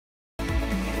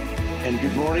And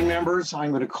good morning, members. I'm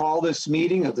going to call this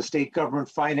meeting of the State Government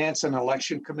Finance and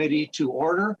Election Committee to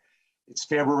order. It's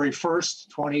February 1st,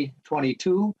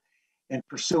 2022, and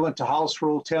pursuant to House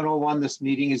Rule 1001, this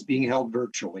meeting is being held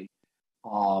virtually.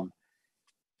 I'll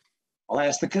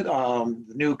ask the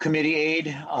new committee aide,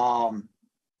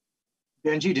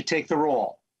 Benji, to take the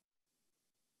roll.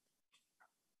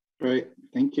 Great,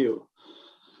 thank you.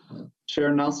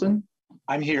 Chair Nelson?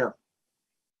 I'm here.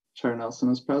 Chair Nelson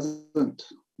is present.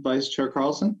 Vice Chair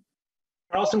Carlson?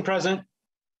 Carlson present.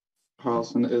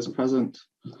 Carlson is present.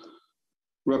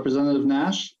 Representative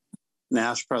Nash?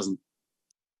 Nash present.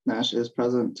 Nash is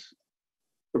present.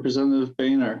 Representative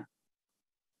Boehner?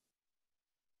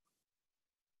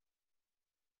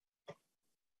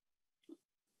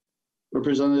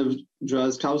 Representative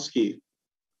Drazkowski?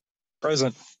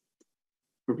 Present.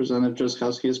 Representative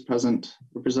Drazkowski is present.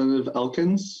 Representative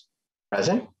Elkins?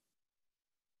 Present.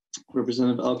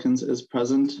 Representative Elkins is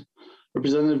present.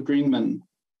 Representative Greenman?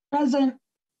 Present.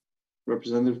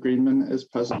 Representative Greenman is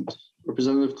present.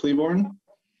 Representative Cleaborn?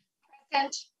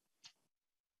 Present.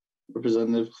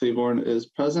 Representative Cleaborn is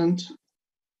present.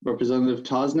 Representative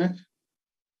Koznick?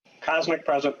 Cosmic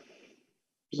present.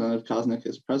 Representative Koznick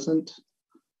is present.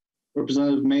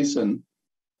 Representative Mason?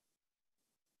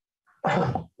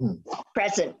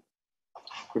 Present.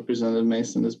 Representative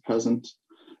Mason is present.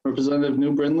 Representative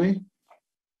New Brindley?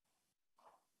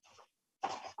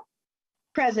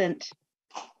 Present.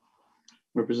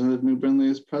 Representative New Brindley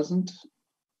is present.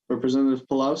 Representative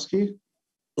Pulowski?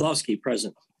 Pulowski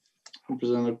present.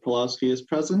 Representative Pulowski is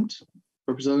present.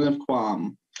 Representative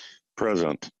Quam?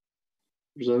 Present.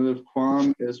 Representative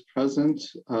Quam is present.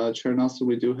 Chair Nelson,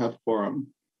 we do have quorum.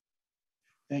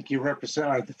 Thank you,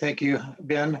 Representative. Thank you,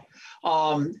 Ben.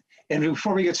 And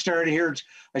before we get started here,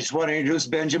 I just want to introduce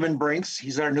Benjamin Brinks.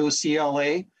 He's our new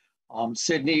CLA.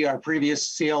 Sydney, our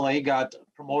previous CLA, got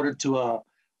promoted to a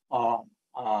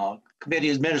committee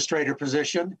administrator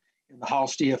position in the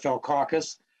House DFL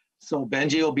caucus. So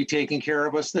Benji will be taking care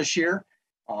of us this year.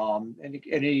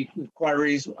 Any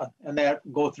inquiries and that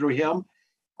go through him.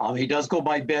 He does go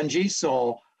by Benji.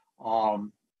 So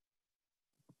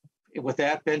with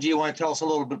that, Benji, you want to tell us a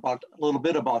little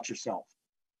bit about yourself?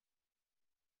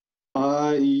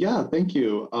 Yeah, thank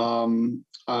you.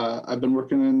 I've been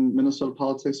working in Minnesota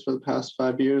politics for the past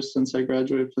 5 years since I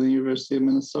graduated from the University of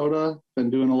Minnesota. Been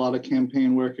doing a lot of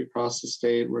campaign work across the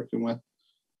state, working with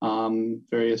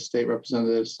various state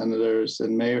representatives, senators,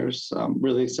 and mayors. I'm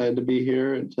really excited to be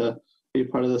here and to be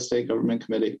part of the state government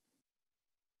committee.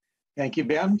 Thank you,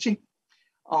 Benji.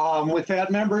 With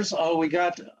that, members, we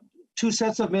got 2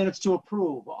 sets of minutes to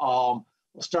approve. We'll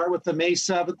start with the May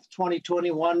 7th,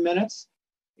 2021 minutes.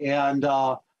 And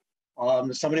does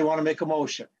somebody want to make a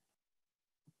motion?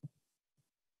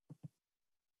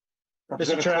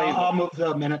 Mr. Chair, I'll move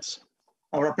the minutes.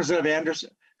 Representative Anderson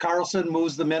Carlson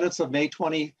moves the minutes of May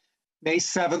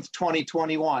 7th,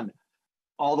 2021.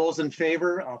 All those in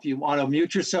favor, if you want to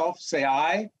mute yourself, say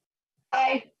aye.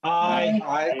 Aye. Aye.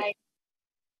 Aye.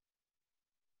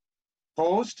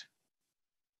 Opposed?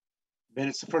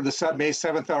 Minutes for the May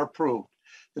 7th are approved.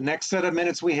 The next set of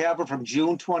minutes we have are from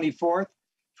June 24th,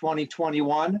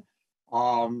 2021.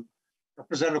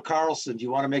 Representative Carlson, do you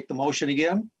want to make the motion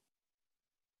again?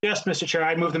 Yes, Mr. Chair,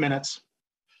 I move the minutes.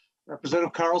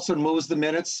 Representative Carlson moves the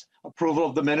minutes, approval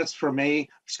of the minutes for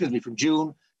from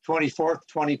June 24th,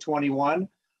 2021.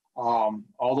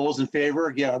 All those in favor,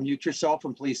 again, unmute yourself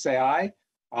and please say aye.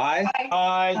 Aye.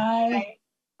 Aye.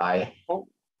 Aye.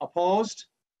 Opposed?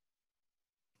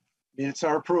 Minutes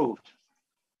are approved.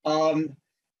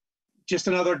 Just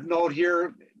another note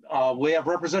here. We have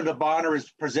Representative Bonner is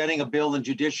presenting a bill in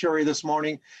judiciary this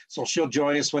morning, so she'll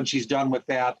join us when she's done with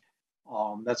that.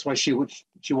 That's why she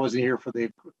wasn't here for the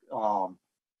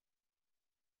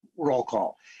roll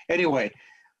call. Anyway,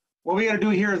 what we got to do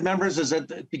here as members is at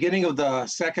the beginning of the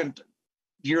second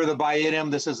year of the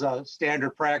biennium, this is a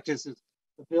standard practice. It's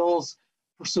the bills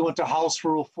pursuant to House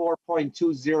Rule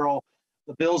 4.20.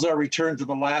 The bills are returned to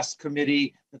the last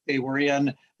committee that they were in,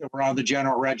 that were on the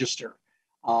general register.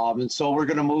 And so we're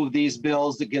going to move these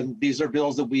bills. Again, these are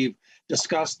bills that we've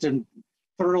discussed and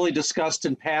thoroughly discussed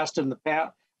and passed in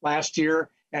the last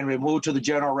year, and we moved to the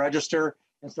general register.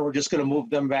 And so we're just going to move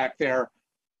them back there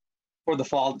for the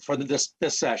fall, for this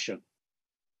session.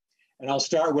 And I'll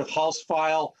start with House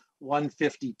File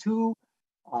 152.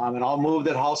 And I'll move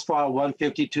that House File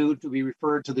 152 to be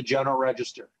referred to the general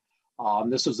register.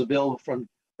 This was a bill from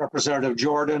Representative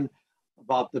Jordan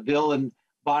about the bill in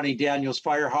Bonnie Daniels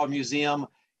Firehouse Museum.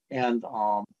 And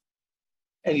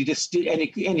any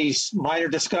minor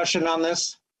discussion on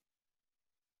this?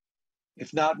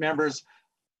 If not, members,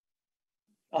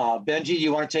 Benji,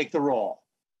 you want to take the roll?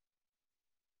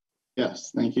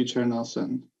 Yes, thank you, Chair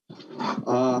Nelson.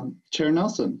 Chair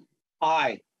Nelson,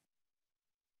 Aye.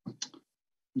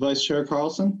 Vice Chair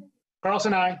Carlson,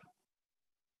 Carlson, aye.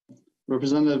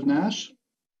 Representative Nash,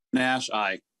 Nash,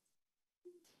 aye.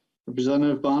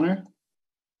 Representative Bonner,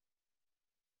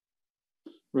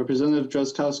 Representative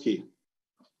Drazkowski,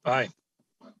 Aye.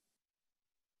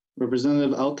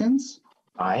 Representative Elkins,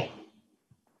 Aye.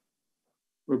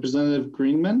 Representative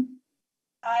Greenman,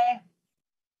 Aye.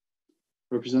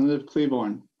 Representative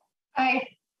Cleaborn, Aye.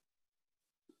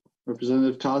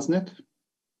 Representative Koznick,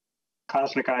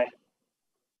 Cosmic, aye.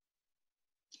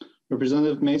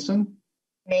 Representative Mason,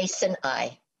 Mason,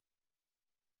 aye.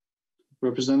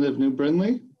 Representative New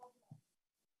Brindley,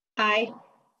 Aye.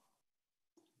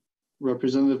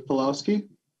 Representative Pulowski,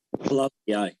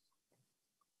 Pulaski, aye.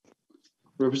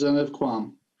 Representative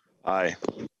Quam. Aye.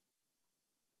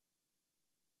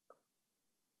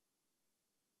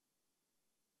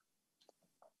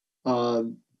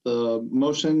 The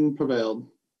motion prevailed.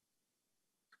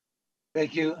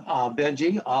 Thank you,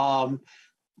 Benji.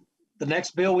 The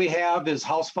next bill we have is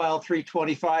House File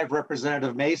 325,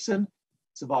 Representative Mason.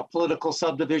 It's about political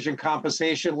subdivision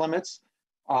compensation limits.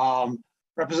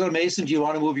 Representative Mason, do you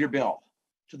want to move your bill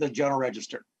to the general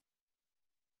register?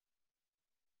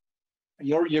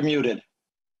 You're muted.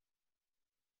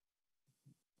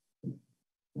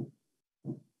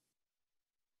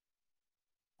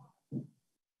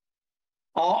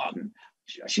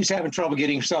 She's having trouble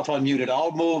getting herself unmuted.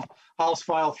 I'll move House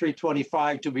File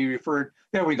 325 to be referred.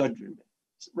 There we go.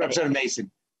 Representative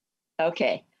Mason.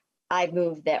 Okay, I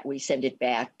move that we send it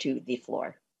back to the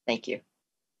floor. Thank you.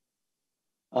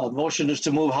 Motion is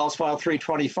to move House File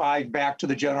 325 back to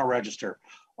the general register.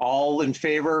 All in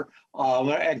favor?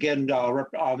 Again,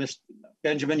 Ms.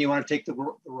 Benjamin, you want to take the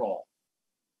roll?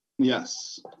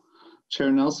 Yes. Chair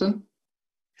Nelson,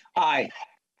 Aye.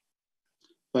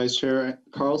 Vice Chair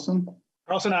Carlson,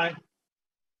 Carlson, aye.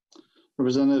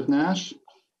 Representative Nash,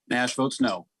 Nash votes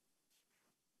no.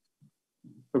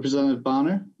 Representative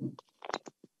Bonner,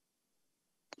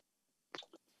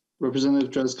 Representative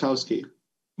Drazkowski,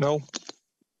 No.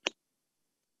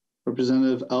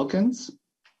 Representative Elkins,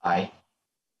 Aye.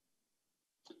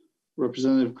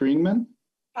 Representative Greenman,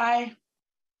 Aye.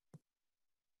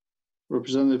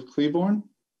 Representative Cleaborn,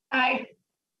 Aye.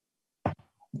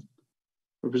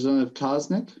 Representative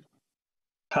Koznick,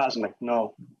 Cosmic,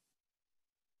 no.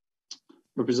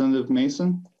 Representative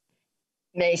Mason,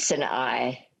 Mason,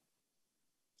 aye.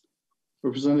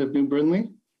 Representative New Brindley,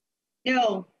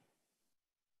 No.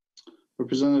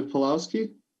 Representative Pulowski,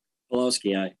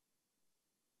 Pulaski, aye.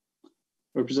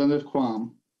 Representative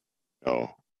Quam. No.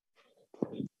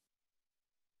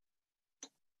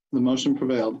 The motion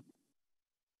prevailed.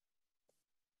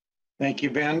 Thank you,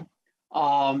 Ben.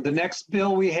 The next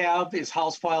bill we have is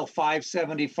House File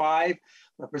 575.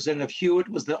 Representative Hewitt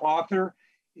was the author.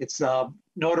 It's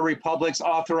notary publics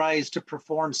authorized to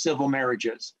perform civil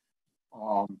marriages.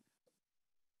 I'll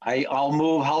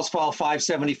move House File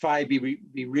 575 be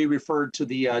re-referred to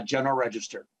the general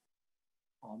register.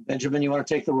 Benjamin, you want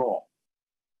to take the roll?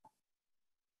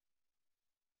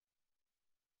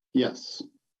 Yes.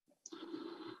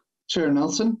 Chair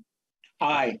Nelson,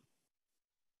 Aye.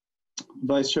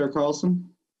 Vice Chair Carlson,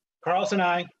 Carlson,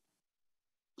 aye.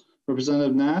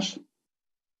 Representative Nash,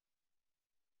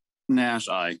 Nash,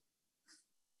 aye.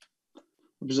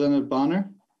 Representative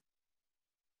Bonner,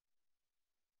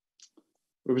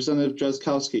 Representative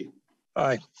Drazkowski,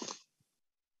 Aye.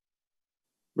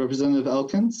 Representative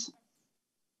Elkins,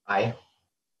 Aye.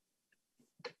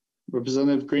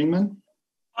 Representative Greenman,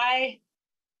 Aye.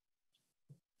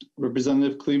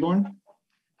 Representative Cleaborn,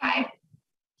 Aye.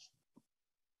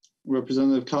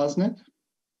 Representative Koznick,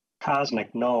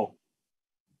 Cosmic, no.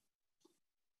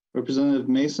 Representative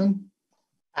Mason,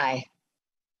 Aye.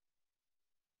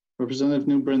 Representative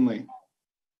New Brindley,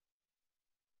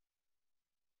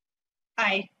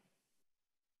 Aye.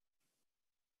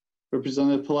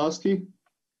 Representative Pulowski,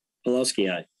 Pulaski,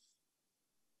 aye.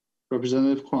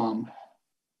 Representative Quam.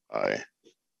 Aye.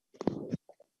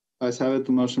 Ayes have it,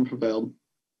 the motion prevailed.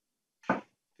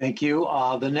 Thank you.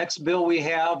 The next bill we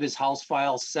have is House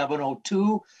File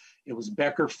 702. It was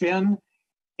Becker Finn,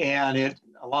 and it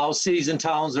allows cities and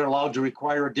towns that are allowed to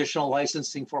require additional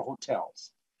licensing for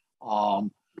hotels. I'll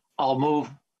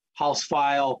move House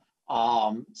File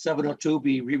 702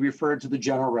 be re-referred to the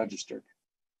general register.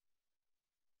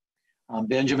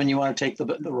 Benjamin, you want to take the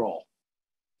roll?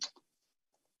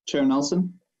 Chair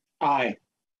Nelson, Aye.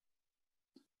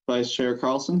 Vice Chair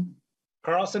Carlson,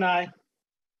 Carlson, aye.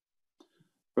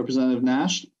 Representative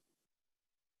Nash,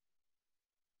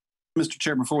 Mr.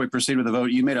 Chair, before we proceed with the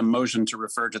vote, you made a motion to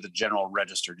refer to the general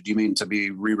register. Did you mean to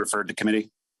be re-referred to committee?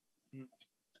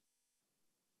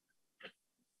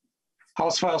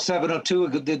 House File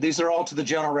 702, these are all to the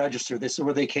general register. This is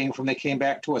where they came from. They came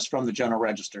back to us from the general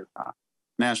register.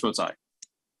 Nash votes aye.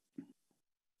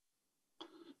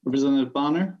 Representative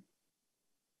Bonner.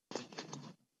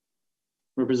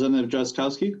 Representative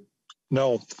Drazkowski.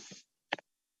 No.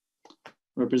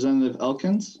 Representative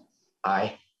Elkins.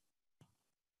 Aye.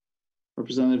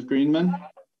 Representative Greenman.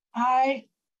 Aye.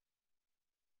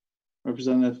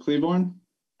 Representative Cleaborn.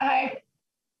 Aye.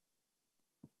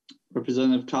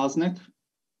 Representative Koznick.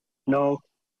 No.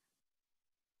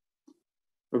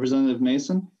 Representative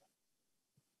Mason.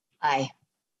 Aye.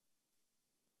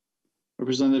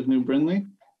 Representative New Brindley.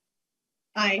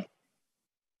 Aye.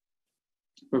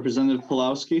 Representative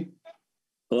Pulowski.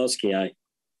 Pulaski, aye.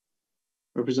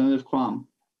 Representative Quam.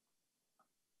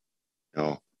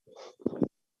 no,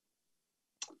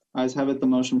 Ayes have it, the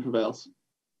motion prevails.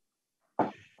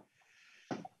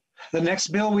 The next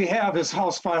bill we have is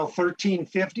House File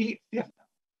 1350, a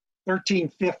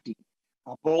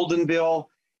Boldon bill.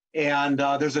 And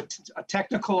there's a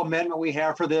technical amendment we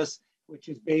have for this, which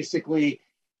is basically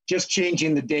just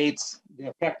changing the dates, the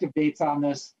effective dates on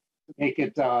this to make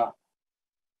it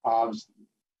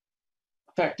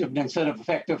effective, instead of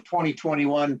effective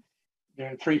 2021,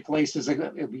 there are 3 places,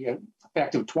 it'll be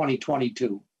effective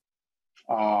 2022.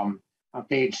 On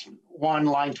page 1,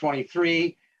 line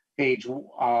 23, page 2,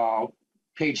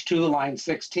 line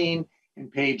 16,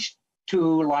 and page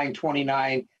 2, line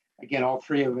 29. Again, all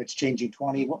 3 of it's changing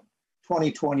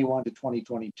 2021 to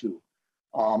 2022.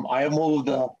 I have moved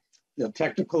the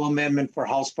technical amendment for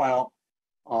House File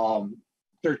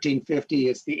 1350.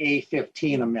 It's the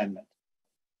A15 amendment.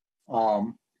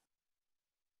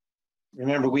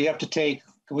 Remember, we have to take,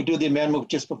 can we do the amendment with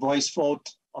just a voice vote,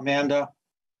 Amanda?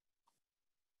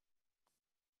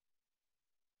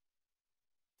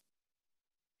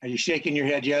 Are you shaking your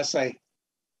head? Yes, I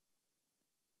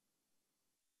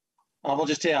will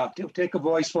just take a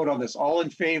voice vote on this. All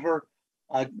in favor,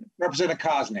 Representative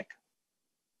Koznick.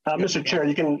 Mr. Chair,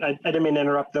 you can, I didn't mean to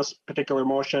interrupt this particular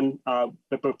motion,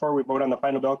 but before we vote on the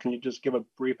final bill, can you just give a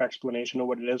brief explanation of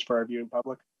what it is for our viewing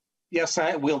public? Yes,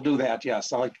 I will do that. Yes.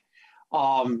 So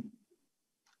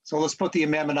let's put the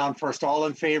amendment on first. All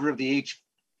in favor of the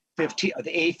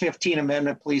A15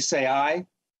 amendment, please say aye.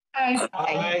 Aye.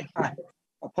 Aye.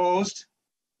 Opposed?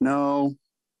 No.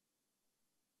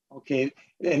 Okay.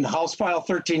 And House File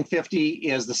 1350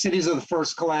 is the cities of the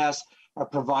first class are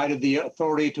provided the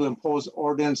authority to impose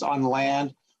ordinance on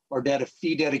land or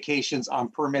fee dedications on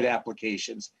permit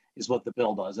applications is what the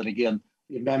bill does. And again,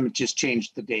 the amendment just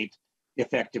changed the date, the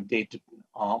effective date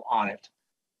on it.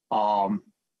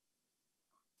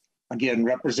 Again,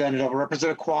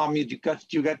 Representative Quam, you got,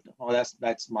 oh,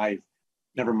 that's my,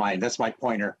 never mind. That's my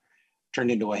pointer turned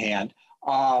into a hand.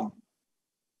 Mr.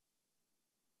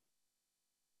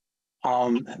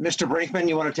 Brinkman,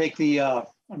 you want to take the,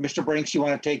 Mr. Brinks, you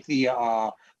want to take the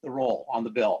roll on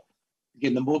the bill.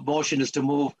 Again, the motion is to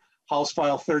move House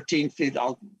File 1350.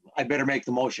 I better make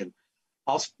the motion.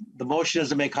 The motion is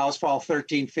to make House File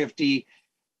 1350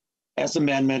 as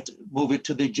amendment, move it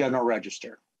to the general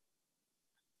register.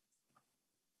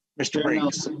 Mr. Chair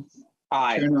Brinks. Nelson.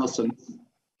 Aye. Chair Nelson.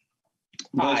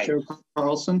 Aye. Vice Chair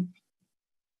Carlson.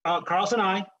 Carlson,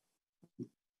 aye.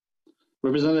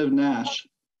 Representative Nash.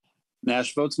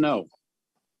 Nash votes no.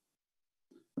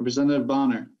 Representative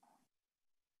Bonner.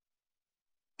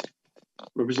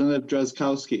 Representative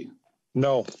Drazkowski.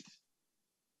 No.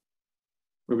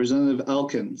 Representative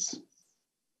Elkins.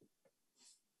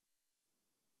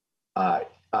 Aye.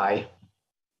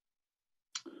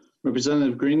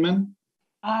 Representative Greenman.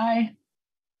 Aye.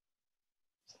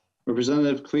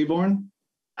 Representative Cleaborn.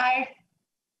 Aye.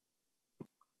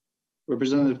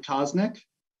 Representative Koznick.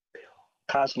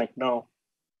 Koznick, no.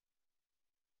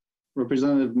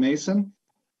 Representative Mason.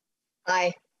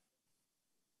 Aye.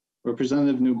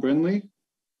 Representative New Brindley.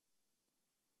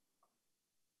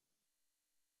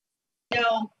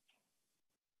 No.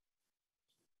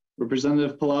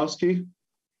 Representative Pulowski.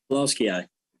 Pulaski, aye.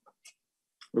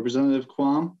 Representative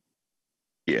Quam.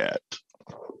 yet,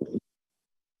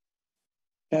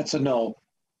 That's a no.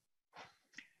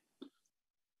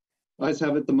 Ayes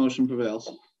have it, the motion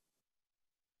prevails.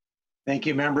 Thank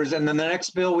you, members. And then the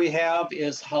next bill we have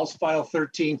is House File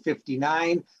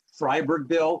 1359, Freiberg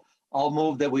Bill. I'll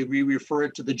move that we re-refer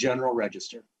it to the general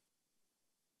register.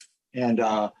 And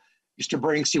Mr.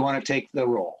 Brinks, you want to take the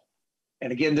roll.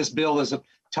 And again, this bill is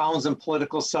towns and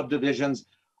political subdivisions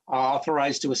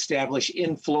authorized to establish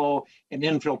inflow and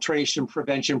infiltration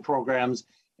prevention programs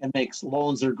and makes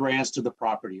loans or grants to the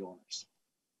property owners.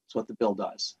 That's what the bill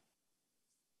does.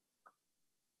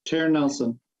 Chair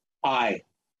Nelson, Aye.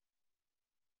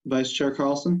 Vice Chair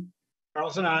Carlson,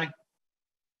 Carlson, aye.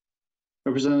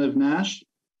 Representative Nash,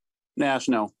 Nash,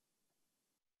 no.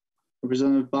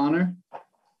 Representative Bonner,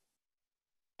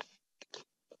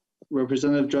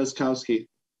 Representative Drazkowski,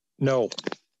 No.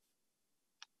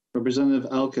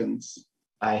 Representative Elkins,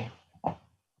 Aye.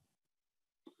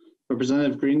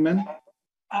 Representative Greenman,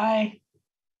 Aye.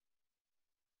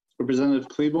 Representative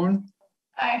Kleborn,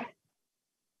 Aye.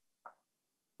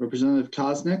 Representative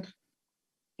Koznick,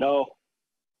 No.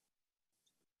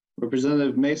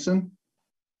 Representative Mason,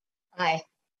 Aye.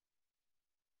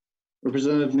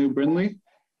 Representative New Brindley,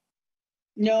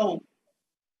 No.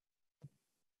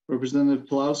 Representative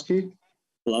Pulowski,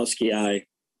 Pulowski, aye.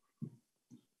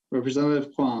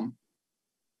 Representative Quam.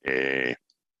 Yay.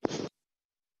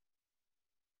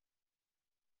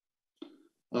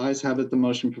 The ayes have it, the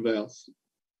motion prevails.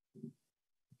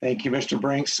 Thank you, Mr.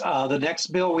 Brinks. The next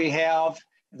bill we have,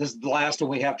 this is the last one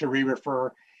we have to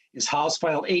re-refer, is House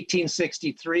File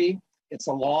 1863. It's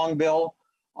a long bill,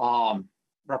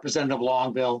 Representative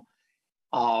Long bill.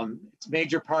 Its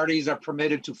major parties are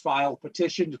permitted to file a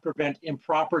petition to prevent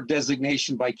improper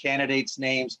designation by candidates'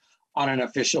 names on an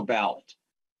official ballot.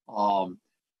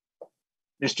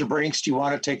 Mr. Brinks, do you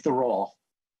want to take the roll?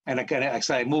 And again,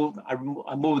 I move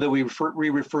that we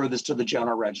re-refer this to the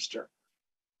General Register.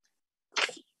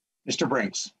 Mr.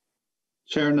 Brinks.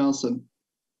 Chair Nelson,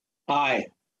 Aye.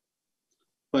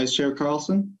 Vice Chair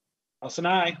Carlson, Carlson,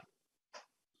 aye.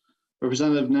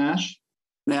 Representative Nash,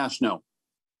 Nash, no.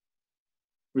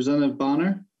 Representative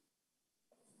Bonner,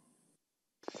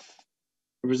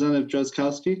 Representative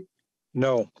Drazkowski,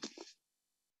 No.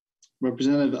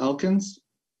 Representative Elkins,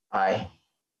 Aye.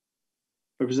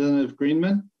 Representative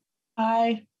Greenman,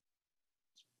 Aye.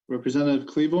 Representative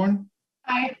Kleborn,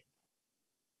 Aye.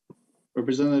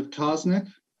 Representative Koznick,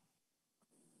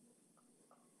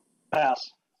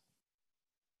 Pass.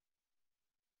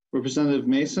 Representative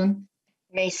Mason,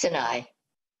 Mason, aye.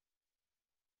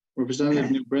 Representative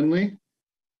New Brindley,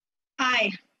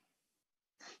 Aye.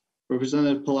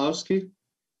 Representative Pulowski,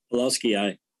 Pulowski,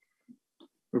 aye.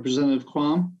 Representative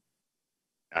Quam.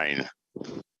 9.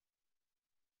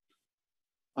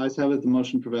 Ayes have it, the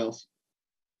motion prevails.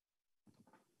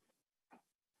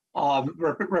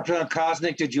 Representative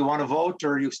Koznick, did you want to vote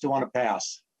or you still want to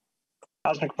pass?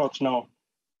 Koznick votes no.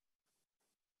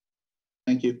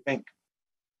 Thank you.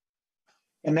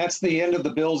 And that's the end of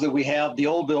the bills that we have, the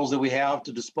old bills that we have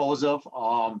to dispose of.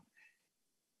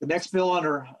 The next bill on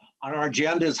our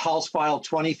agenda is House File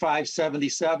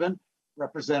 2577,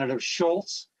 Representative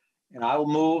Schultz. And I will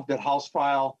move that House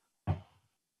File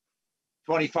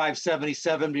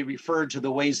 2577 be referred to the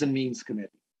Ways and Means Committee.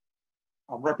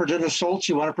 Representative Schultz,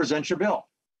 you want to present your bill?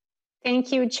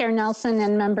 Thank you, Chair Nelson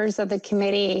and members of the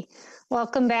committee.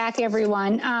 Welcome back,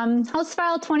 everyone. House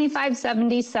File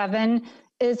 2577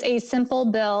 is a simple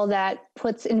bill that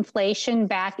puts inflation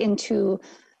back into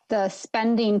the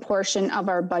spending portion of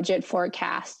our budget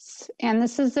forecasts. And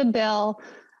this is a bill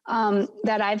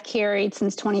that I've carried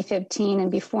since 2015,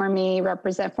 and before me,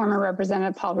 former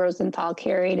Representative Paul Rosenthal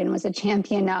carried and was a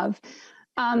champion of.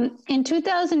 In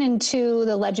 2002,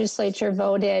 the legislature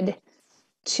voted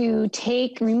to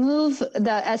remove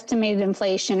the estimated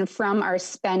inflation from our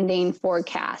spending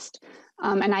forecast.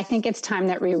 And I think it's time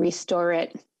that we restore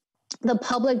it. The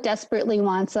public desperately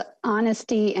wants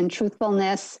honesty and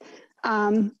truthfulness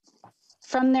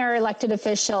from their elected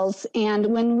officials. And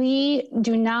when we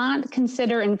do not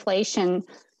consider inflation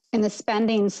in the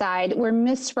spending side, we're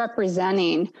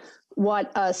misrepresenting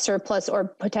what a surplus or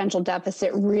potential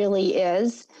deficit really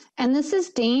is. And this is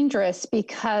dangerous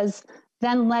because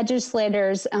then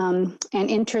legislators and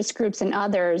interest groups and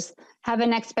others have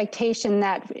an expectation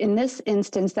that in this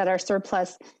instance that our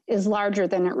surplus is larger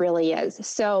than it really is.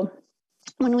 So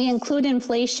when we include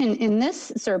inflation in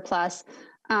this surplus,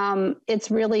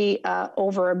 it's really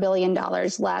over $1 billion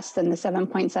less than the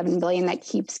 $7.7 billion that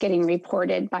keeps getting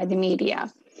reported by the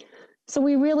media. So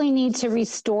we really need to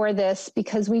restore this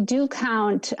because we do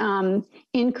count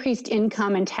increased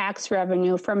income and tax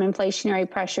revenue from inflationary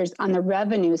pressures on the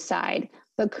revenue side,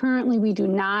 but currently we do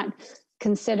not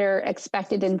consider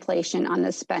expected inflation on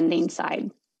the spending side.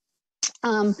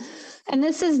 And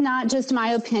this is not just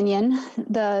my opinion.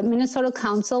 The Minnesota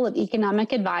Council of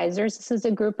Economic Advisors, this is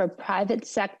a group of private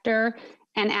sector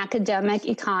and academic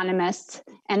economists,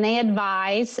 and they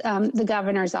advise the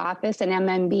governor's office and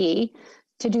MMB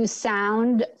to do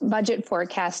sound budget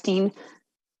forecasting.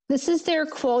 This is their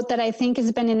quote that I think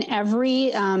has been in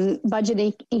every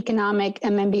budget economic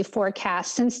MMB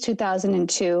forecast since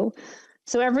 2002.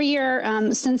 So every year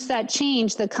since that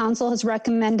change, the council has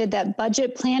recommended that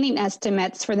budget planning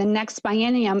estimates for the next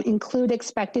biennium include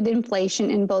expected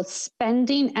inflation in both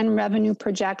spending and revenue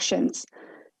projections.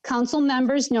 Council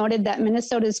members noted that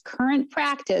Minnesota's current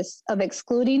practice of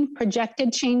excluding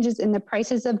projected changes in the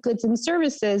prices of goods and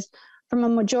services from a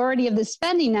majority of the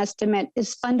spending estimate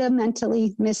is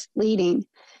fundamentally misleading.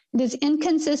 It is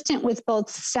inconsistent with both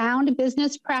sound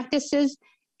business practices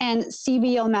and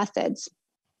CBO methods,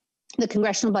 the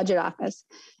Congressional Budget Office,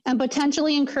 and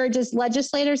potentially encourages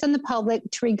legislators and the public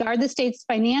to regard the state's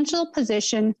financial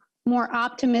position more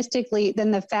optimistically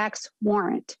than the facts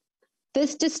warrant.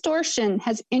 This distortion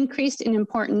has increased in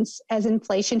importance as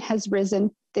inflation has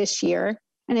risen this year,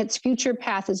 and its future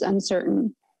path is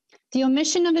uncertain. The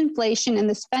omission of inflation in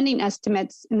the spending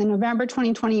estimates in the November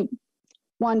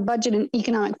 2021 budget and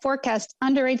economic forecast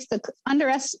understates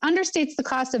the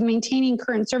cost of maintaining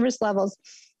current service levels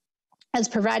as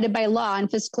provided by law in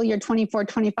fiscal year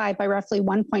 24-25 by roughly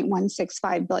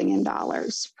 $1.165 billion.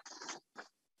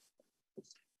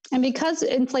 And because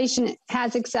inflation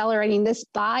has accelerating, this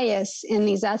bias in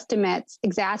these estimates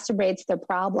exacerbates the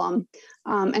problem.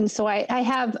 And so I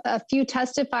have a few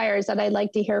testifiers that I'd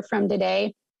like to hear from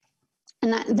today.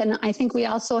 And then I think we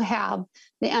also have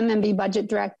the MMB Budget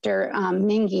Director,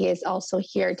 Mingy, is also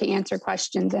here to answer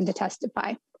questions and to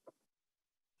testify.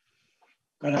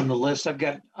 Got on the list, I've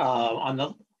got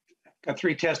got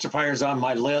 3 testifiers on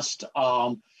my list.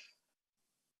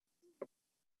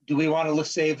 Do we want to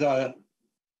save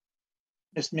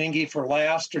Ms. Mingy for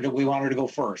last, or do we want her to go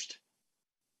first?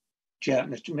 I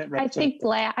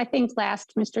think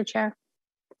last, Mr. Chair.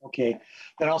 Okay,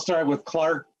 then I'll start with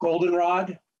Clark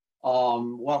Goldenrod.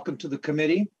 Welcome to the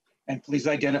committee, and please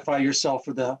identify yourself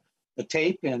for the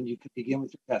tape, and you can begin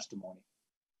with your testimony.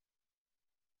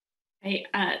 Hey,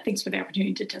 thanks for the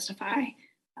opportunity to testify.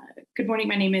 Good morning,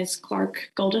 my name is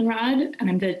Clark Goldenrod, and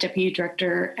I'm the Deputy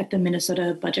Director at the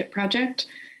Minnesota Budget Project.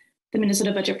 The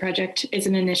Minnesota Budget Project is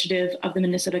an initiative of the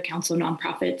Minnesota Council of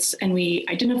Nonprofits, and we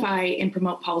identify and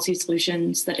promote policy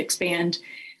solutions that expand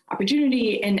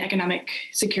opportunity and economic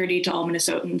security to all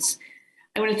Minnesotans.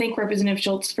 I want to thank Representative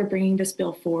Schultz for bringing this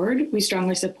bill forward. We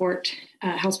strongly support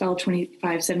House File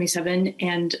 2577,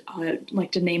 and I'd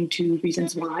like to name 2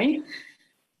 reasons why.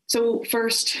 So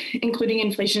first, including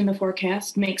inflation in the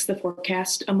forecast makes the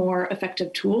forecast a more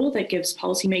effective tool that gives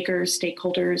policymakers,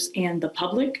 stakeholders, and the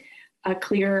public a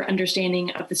clear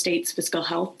understanding of the state's fiscal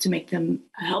health to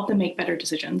help them make better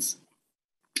decisions.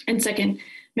 And second,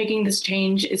 making this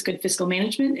change is good fiscal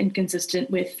management and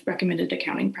consistent with recommended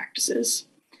accounting practices.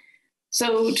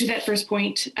 So to that first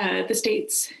point, the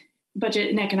state's budget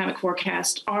and economic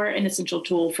forecast are an essential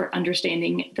tool for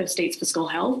understanding the state's fiscal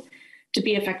health. To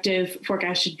be effective,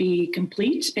 forecasts should be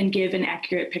complete and give an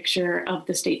accurate picture of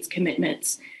the state's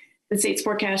commitments. The state's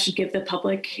forecast should give the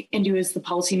public and you as the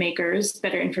policymakers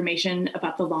better information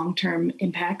about the long-term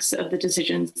impacts of the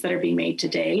decisions that are being made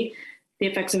today. The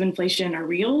effects of inflation are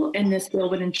real, and this bill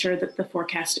would ensure that the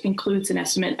forecast includes an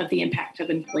estimate of the impact of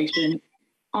inflation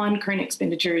on current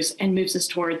expenditures and moves us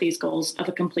toward these goals of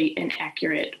a complete and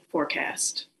accurate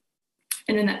forecast.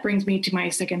 And then that brings me to my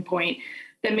second point,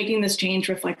 that making this change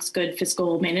reflects good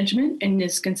fiscal management and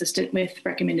is consistent with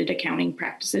recommended accounting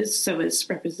practices. So as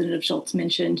Representative Schultz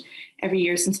mentioned, every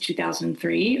year since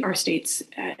 2003, our state's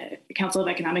Council of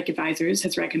Economic Advisors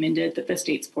has recommended that the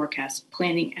state's forecast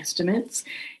planning estimates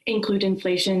include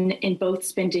inflation in both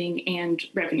spending and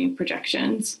revenue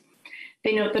projections.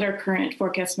 They note that our current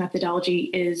forecast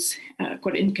methodology is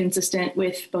quote, inconsistent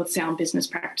with both sound business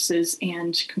practices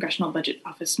and Congressional Budget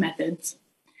Office methods.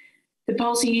 The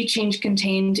policy change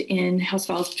contained in House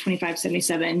File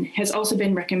 2577 has also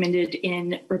been recommended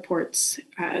in reports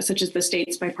such as the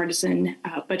state's bipartisan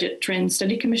Budget Trend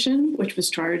Study Commission, which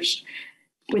was charged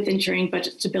with ensuring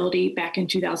budget stability back in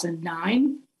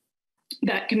 2009.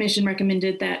 That commission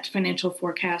recommended that financial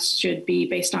forecasts should be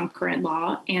based on current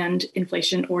law and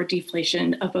inflation or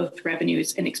deflation of both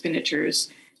revenues and expenditures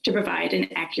to provide an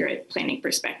accurate planning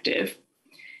perspective.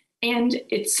 And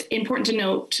it's important to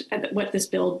note that what this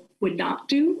bill would not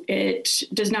do, it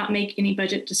does not make any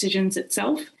budget decisions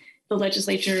itself. The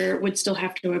legislature would still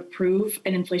have to approve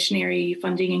an inflationary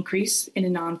funding increase in a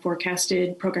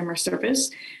non-forecasted program or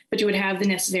service, but you would have the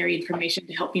necessary information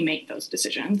to help you make those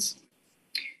decisions.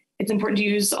 It's important to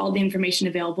use all the information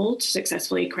available to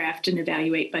successfully craft and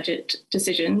evaluate budget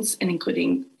decisions, and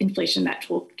including inflation, that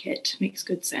toolkit makes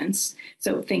good sense.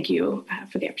 So thank you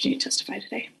for the opportunity to testify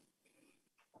today.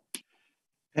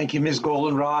 Thank you, Ms.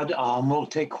 Goldenrod. We'll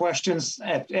take questions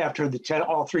after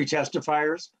all 3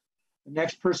 testifiers. The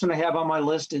next person I have on my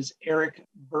list is Eric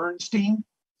Bernstein.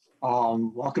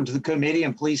 Welcome to the committee,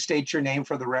 and please state your name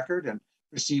for the record and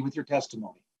proceed with your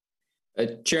testimony.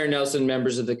 Chair Nelson,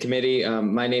 members of the committee,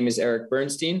 my name is Eric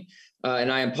Bernstein,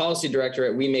 and I am policy director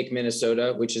at We Make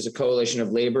Minnesota, which is a coalition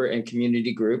of labor and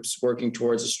community groups working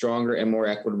towards a stronger and more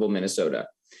equitable Minnesota.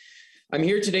 I'm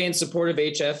here today in support of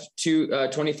HF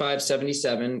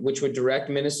 2577, which would direct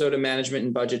Minnesota management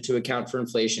and budget to account for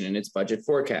inflation in its budget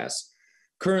forecasts.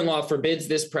 Current law forbids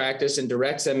this practice and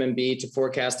directs MMB to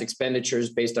forecast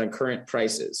expenditures based on current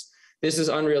prices. This is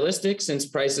unrealistic since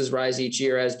prices rise each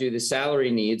year, as do the salary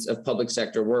needs of public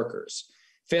sector workers.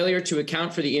 Failure to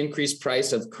account for the increased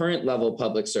price of current level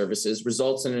public services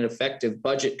results in an effective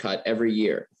budget cut every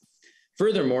year.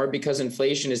 Furthermore, because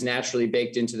inflation is naturally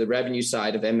baked into the revenue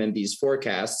side of MMB's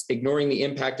forecasts, ignoring the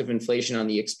impact of inflation on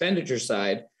the expenditure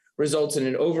side results in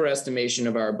an overestimation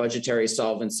of our budgetary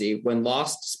solvency when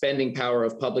lost spending power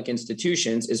of public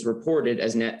institutions is reported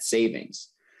as net savings.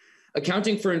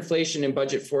 Accounting for inflation in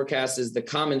budget forecasts is the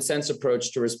common sense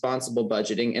approach to responsible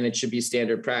budgeting, and it should be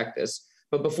standard practice.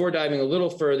 But before diving a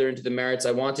little further into the merits,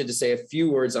 I wanted to say a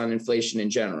few words on inflation in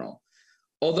general.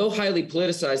 Although highly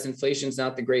politicized, inflation is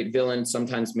not the great villain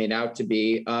sometimes made out to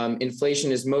be.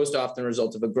 Inflation is most often a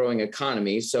result of a growing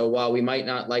economy. So while we might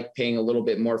not like paying a little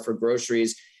bit more for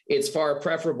groceries, it's far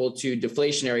preferable to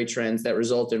deflationary trends that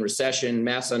result in recession,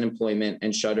 mass unemployment,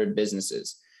 and shuttered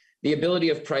businesses. The ability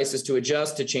of prices to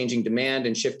adjust to changing demand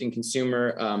and shifting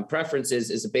consumer preferences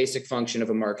is a basic function of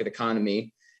a market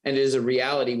economy, and it is a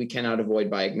reality we cannot avoid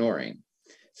by ignoring.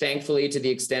 Thankfully, to the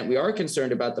extent we are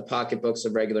concerned about the pocketbooks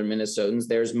of regular Minnesotans,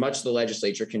 there's much the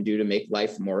legislature can do to make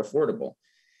life more affordable.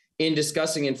 In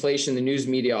discussing inflation, the news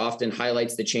media often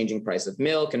highlights the changing price of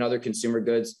milk and other consumer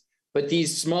goods, but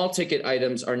these small ticket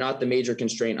items are not the major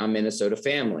constraint on Minnesota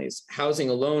families. Housing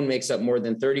alone makes up more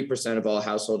than 30% of all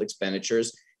household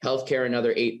expenditures, healthcare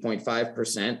another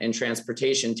 8.5%, and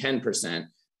transportation 10%.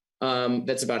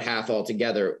 That's about half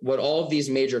altogether. What all of these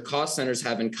major cost centers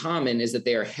have in common is that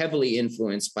they are heavily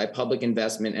influenced by public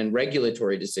investment and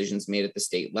regulatory decisions made at the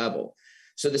state level.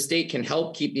 So the state can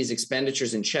help keep these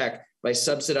expenditures in check by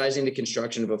subsidizing the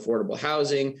construction of affordable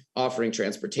housing, offering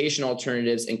transportation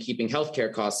alternatives, and keeping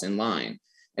healthcare costs in line.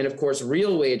 And of course,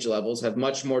 real wage levels have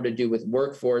much more to do with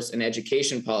workforce and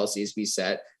education policies we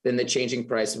set than the changing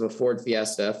price of a Ford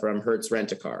Fiesta from Hertz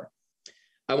Rent-A-Car.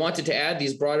 I wanted to add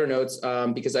these broader notes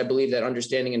because I believe that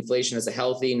understanding inflation as a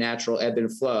healthy, natural ebb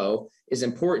and flow is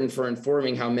important for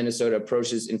informing how Minnesota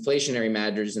approaches inflationary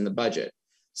matters in the budget.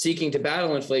 Seeking to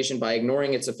battle inflation by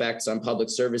ignoring its effects on public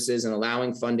services and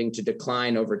allowing funding to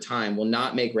decline over time will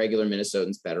not make regular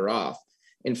Minnesotans better off.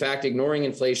 In fact, ignoring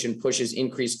inflation pushes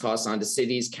increased costs onto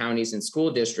cities, counties, and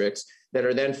school districts that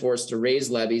are then forced to raise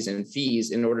levies and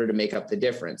fees in order to make up the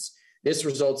difference. This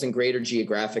results in greater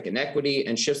geographic inequity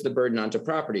and shifts the burden onto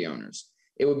property owners.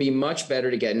 It would be much better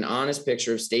to get an honest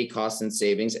picture of state costs and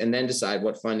savings and then decide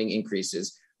what funding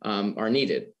increases are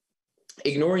needed.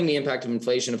 Ignoring the impact of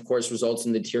inflation, of course, results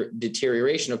in the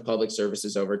deterioration of public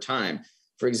services over time.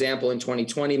 For example, in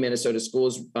 2020, Minnesota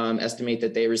schools estimate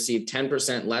that they received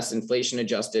 10% less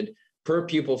inflation-adjusted per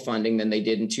pupil funding than they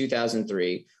did in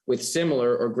 2003, with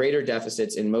similar or greater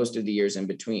deficits in most of the years in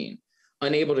between.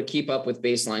 Unable to keep up with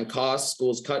baseline costs,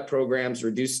 schools cut programs,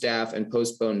 reduce staff, and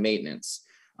postpone maintenance.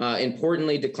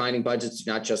 Importantly, declining budgets do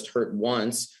not just hurt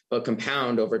once, but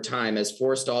compound over time as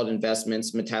forestalled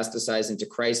investments metastasize into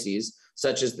crises,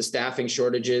 such as the staffing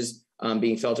shortages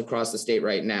being felt across the state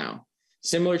right now.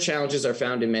 Similar challenges are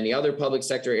found in many other public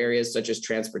sector areas, such as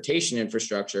transportation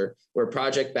infrastructure, where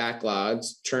project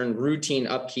backlogs turn routine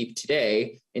upkeep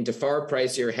today into far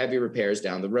pricier, heavy repairs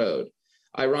down the road.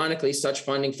 Ironically, such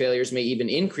funding failures may even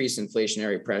increase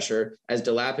inflationary pressure as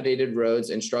dilapidated roads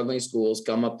and struggling schools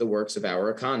gum up the works of our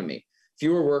economy.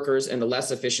 Fewer workers and a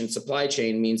less efficient supply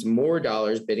chain means more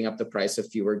dollars bidding up the price of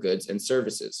fewer goods and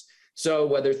services. So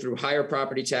whether through higher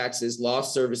property taxes,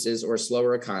 lost services, or a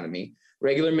slower economy,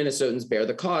 regular Minnesotans bear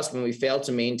the cost when we fail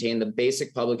to maintain the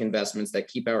basic public investments that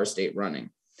keep our state running.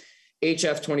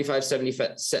 HF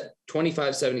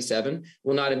 2577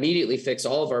 will not immediately fix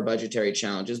all of our budgetary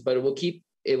challenges, but it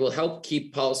will help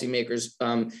policymakers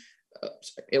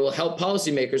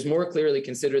more clearly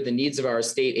consider the needs of our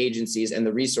state agencies and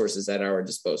the resources at our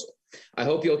disposal. I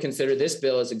hope you'll consider this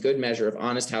bill as a good measure of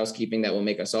honest housekeeping that will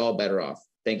make us all better off.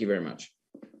 Thank you very much.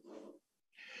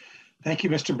 Thank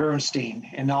you, Mr. Bernstein.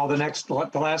 And now the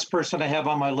last person I have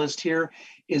on my list here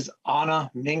is Anna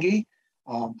Mingy.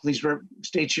 Please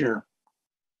state your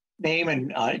name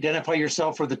and identify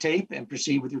yourself for the tape and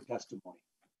proceed with your testimony.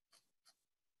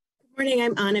 Good morning,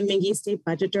 I'm Anna Mingy, State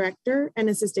Budget Director and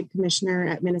Assistant Commissioner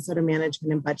at Minnesota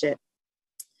Management and Budget.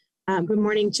 Good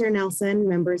morning, Chair Nelson,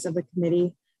 members of the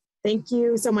committee. Thank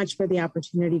you so much for the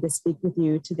opportunity to speak with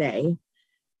you today.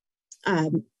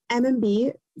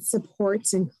 MMB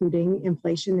supports including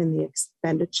inflation in the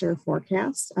expenditure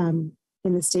forecast in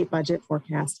the state budget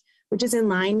forecast, which is in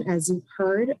line, as you've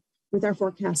heard, with our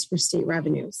forecast for state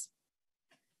revenues.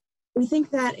 We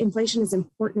think that inflation is an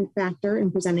important factor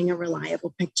in presenting a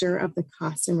reliable picture of the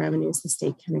costs and revenues the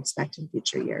state can expect in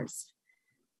future years.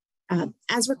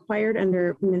 As required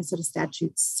under Minnesota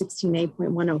Statute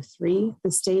 16A.103,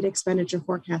 the state expenditure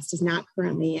forecast does not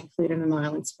currently include an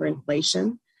allowance for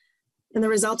inflation. And the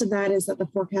result of that is that the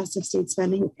forecast of state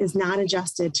spending is not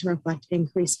adjusted to reflect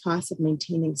increased costs of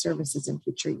maintaining services in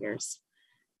future years.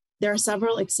 There are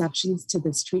several exceptions to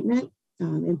this treatment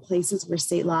in places where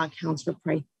state law accounts for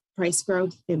price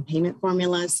growth in payment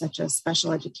formulas, such as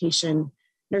special education,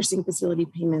 nursing facility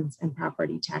payments, and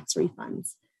property tax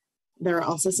refunds. There are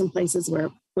also some places where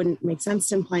it wouldn't make sense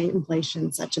to imply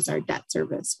inflation, such as our debt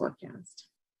service forecast.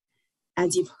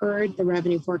 As you've heard, the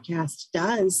revenue forecast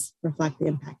does reflect the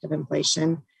impact of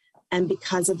inflation, and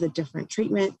because of the different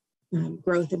treatment,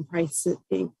 growth in prices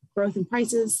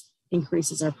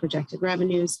increases our projected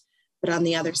revenues. But on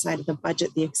the other side of the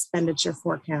budget, the expenditure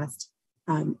forecast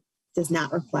does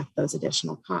not reflect those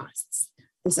additional costs.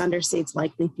 This understates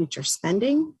likely future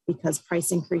spending because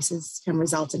price increases can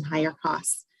result in higher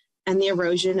costs and the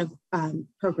erosion of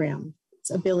programs'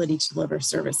 ability to deliver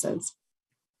services.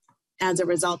 As a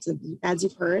result of, as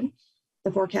you've heard,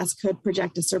 the forecast could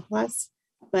project a surplus,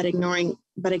 but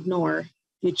ignore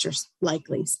future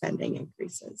likely spending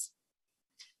increases.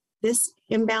 This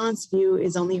imbalanced view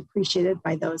is only appreciated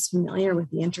by those familiar with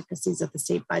the intricacies of the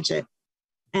state budget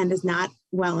and is not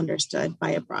well understood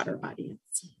by a broader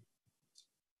audience.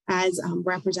 As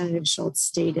Representative Schultz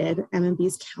stated,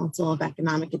 MMB's Council of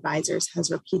Economic Advisors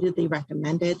has repeatedly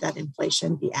recommended that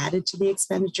inflation be added to the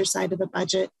expenditure side of the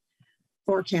budget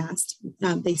forecast.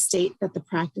 They state that the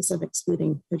practice of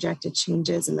excluding projected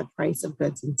changes in the price of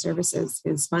goods and services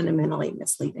is fundamentally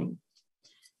misleading.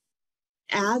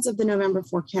 As of the November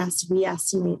forecast, we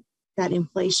estimate that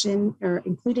inflation, or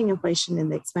including inflation in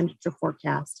the expenditure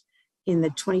forecast in the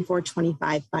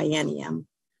 24-25 biennium,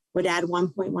 would add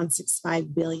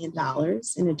 $1.165 billion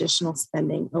in additional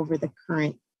spending over the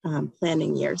current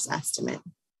planning year's estimate.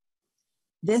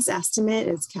 This estimate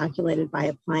is calculated by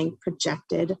applying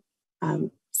projected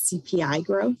CPI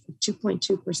growth of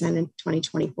 2.2% in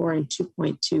 2024 and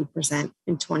 2.2%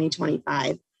 in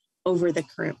 2025 over the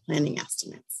current planning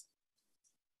estimates.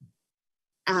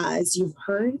 As you've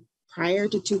heard, prior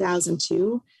to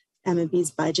 2002,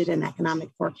 MMB's budget and economic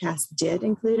forecast did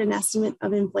include an estimate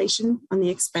of inflation on the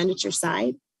expenditure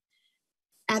side.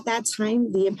 At that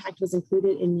time, the impact was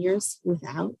included in years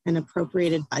without an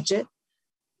appropriated budget.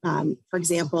 For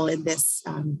example, in this,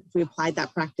 if we applied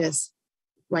that practice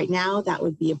right now, that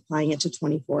would be applying it to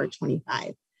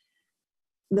 24-25.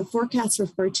 The forecast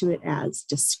referred to it as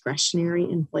discretionary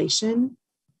inflation.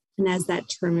 And as that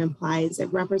term implies,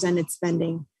 it represented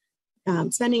spending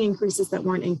increases that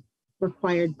weren't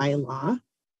required by law,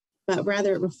 but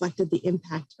rather it reflected the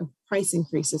impact of price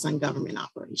increases on government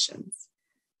operations.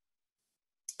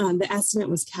 The estimate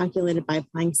was calculated by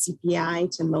applying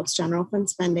CPI to most general fund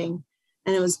spending,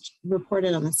 and it was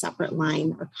reported on a separate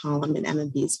line or column in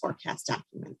MMB's forecast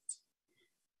documents.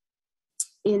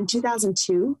 In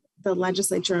 2002, the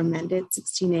legislature amended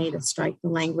 16A to strike the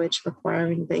language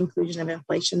requiring the inclusion of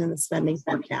inflation in the spending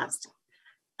forecast.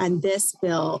 And this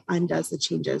bill undoes the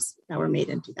changes that were made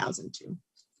in 2002.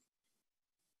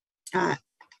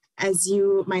 As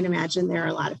you might imagine, there are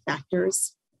a lot of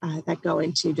factors that go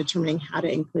into determining how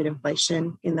to include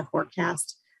inflation in the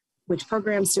forecast, which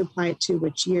programs to apply it to,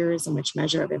 which years, and which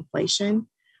measure of inflation.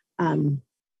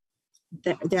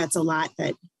 That's a lot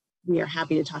that we are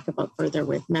happy to talk about further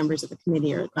with members of the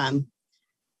committee or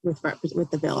with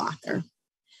the bill author.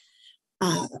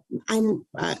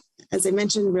 As I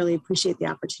mentioned, really appreciate the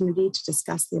opportunity to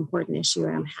discuss the important issue,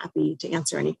 and I'm happy to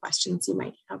answer any questions you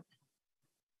might have.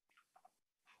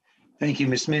 Thank you,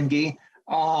 Ms. Minge.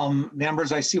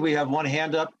 Members, I see we have one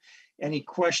hand up. Any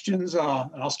questions?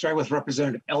 And I'll start with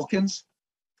Representative Elkins.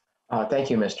 Thank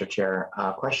you, Mr. Chair.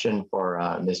 Question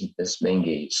for Ms.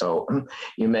 Minge. So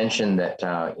you mentioned that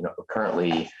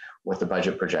currently with the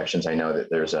budget projections, I know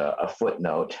that there's a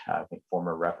footnote. I think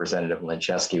former Representative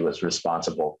Lincheski was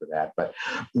responsible for that, but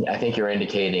I think you're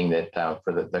indicating that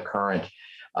for the current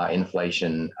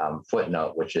inflation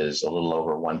footnote, which is a little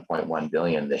over 1.1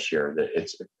 billion this year, that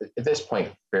it's at this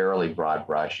point fairly broad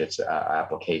brush. It's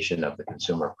application of the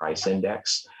consumer price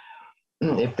index.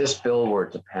 If this bill were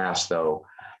to pass, though,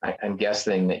 I'm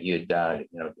guessing that you'd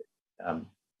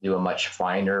do a much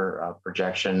finer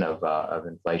projection of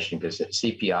inflation, because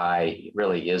CPI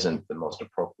really isn't the most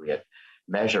appropriate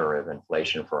measure of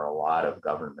inflation for a lot of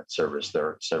government services.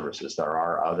 There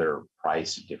are other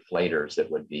price deflators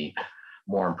that would be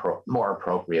more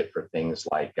appropriate for things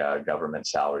like government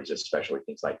salaries, especially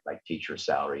things like teacher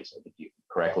salaries. I think you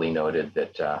correctly noted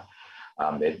that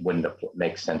it wouldn't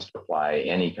make sense to apply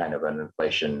any kind of an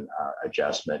inflation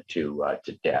adjustment to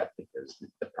debt, because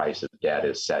the price of debt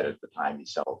is set at the time you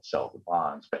sell the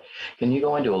bonds. But can you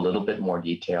go into a little bit more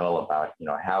detail about,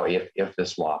 how if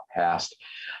this law passed,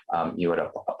 you would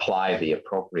apply the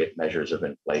appropriate measures of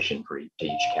inflation for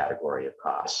each category of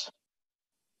costs?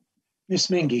 Ms.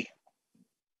 Mingy.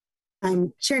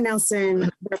 Chair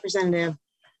Nelson, Representative,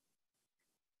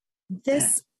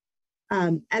 this,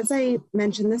 as I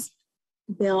mentioned, this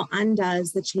bill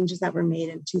undoes the changes that were made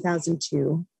in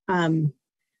 2002.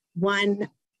 One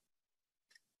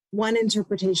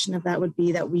interpretation of that would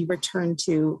be that we return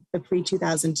to the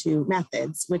pre-2002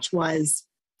 methods, which was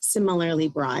similarly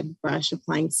broad brush,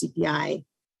 applying CPI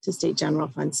to state general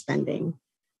fund spending.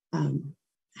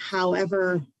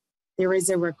 However, there is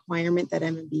a requirement that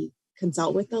M&B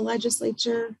consult with the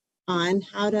legislature on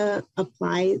how to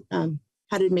apply,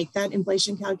 how to make that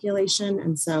inflation calculation.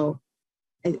 And so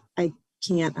I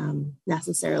can't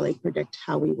necessarily predict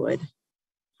how we would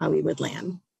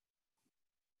land.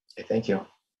 Okay, thank you.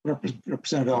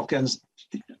 Representative Elkins,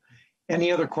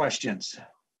 any other questions?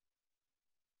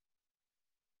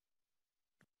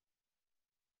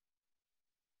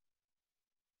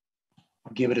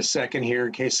 I'll give it a second here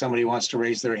in case somebody wants to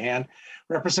raise their hand.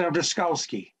 Representative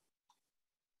Drazkowski.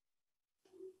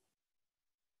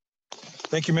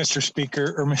 Thank you, Mr.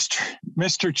 Speaker, or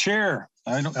Mr. Chair.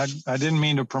 I didn't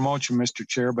mean to promote you, Mr.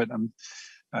 Chair, but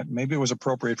maybe it was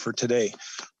appropriate for today.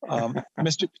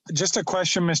 Just a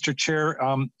question, Mr. Chair.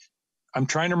 I'm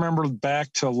trying to remember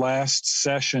back to last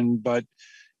session, but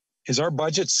is our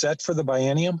budget set for the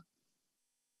biennium?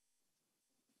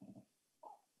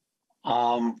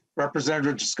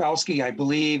 Representative Drazkowski, I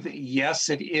believe, yes,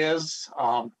 it is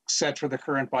set for the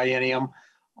current biennium.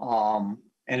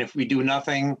 And if we do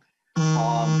nothing,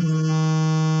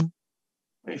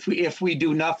 if we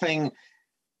do nothing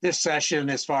this session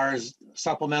as far as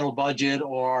supplemental budget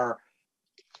or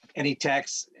any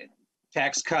tax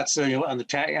cuts in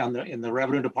the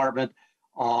revenue department,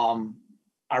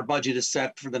 our budget is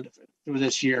set for through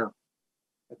this year,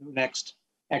 next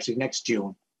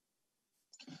June.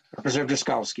 Representative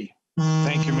Drazkowski.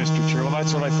 Thank you, Mr. Chair. Well,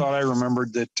 that's what I thought. I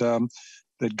remembered that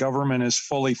that government is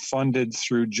fully funded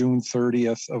through June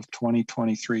 30th of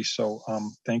 2023. So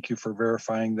thank you for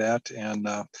verifying that. And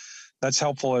that's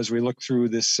helpful as we look through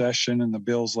this session and the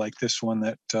bills like this one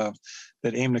that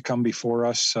aim to come before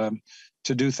us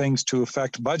to do things to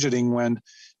affect budgeting when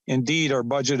indeed our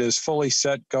budget is fully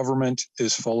set, government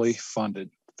is fully funded.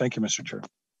 Thank you, Mr. Chair.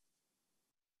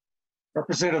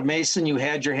 Representative Mason, you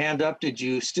had your hand up. Did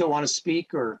you still want to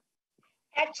speak or?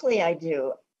 Actually, I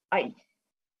do.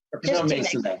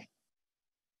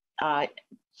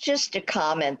 Just a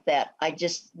comment that I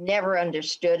just never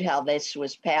understood how this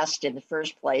was passed in the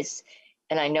first place.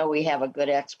 And I know we have a good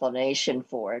explanation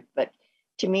for it, but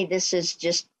to me, this is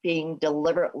just being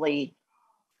deliberately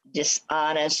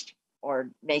dishonest or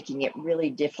making it really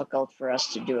difficult for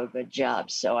us to do a good job.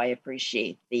 So I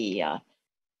appreciate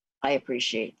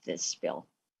this bill.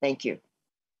 Thank you.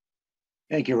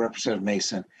 Thank you, Representative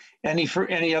Mason.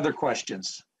 Any other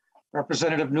questions?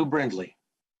 Representative New Brindley.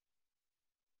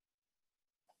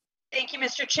 Thank you,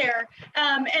 Mr. Chair.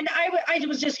 And I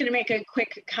was just going to make a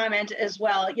quick comment as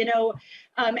well.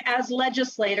 As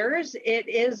legislators, it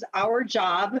is our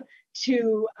job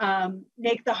to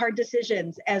make the hard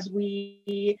decisions as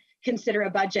we consider a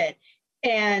budget.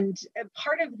 And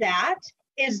part of that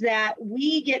is that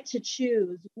we get to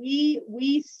choose.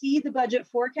 We see the budget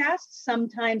forecast.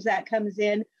 Sometimes that comes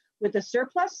in with a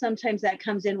surplus. Sometimes that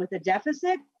comes in with a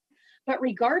deficit. But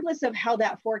regardless of how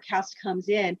that forecast comes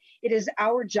in, it is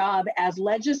our job as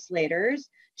legislators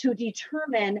to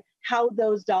determine how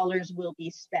those dollars will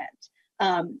be spent.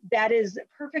 That is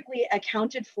perfectly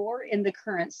accounted for in the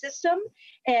current system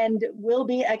and will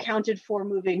be accounted for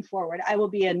moving forward. I will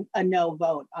be a no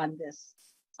vote on this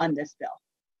bill.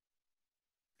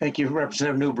 Thank you,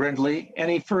 Representative New Brindley.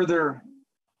 Any further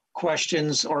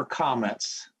questions or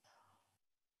comments?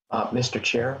 Mr.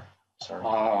 Chair,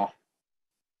 sorry.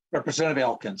 Representative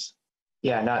Elkins.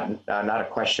 Yeah, not a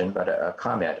question, but a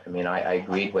comment. I mean, I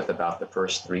agreed with about the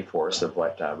first 3/4 of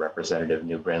what Representative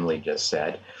New Brindley just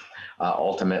said.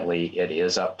 Ultimately, it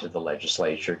is up to the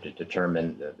legislature to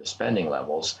determine the spending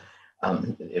levels.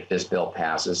 If this bill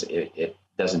passes, it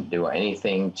doesn't do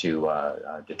anything to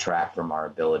detract from our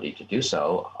ability to do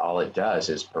so. All it does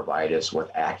is provide us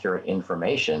with accurate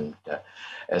information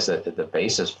as the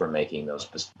basis for making those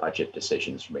budget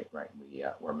decisions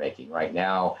we're making. Right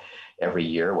now, every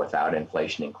year, without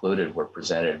inflation included, we're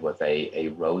presented with a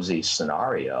rosy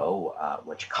scenario,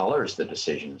 which colors the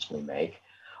decisions we make.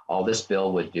 All this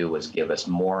bill would do is give us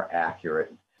more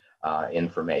accurate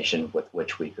information with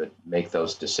which we could make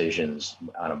those decisions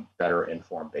on a better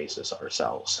informed basis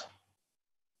ourselves.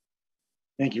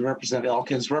 Thank you, Representative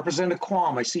Elkins. Representative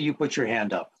Quam, I see you put your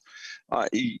hand up.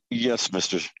 Yes,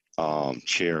 Mr.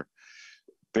 Chair.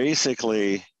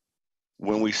 Basically,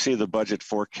 when we see the budget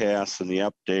forecasts and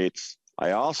the updates,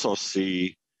 I also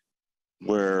see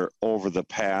where over the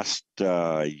past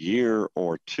year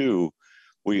or two,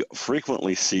 we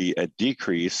frequently see a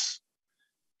decrease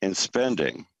in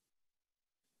spending,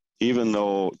 even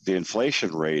though the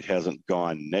inflation rate hasn't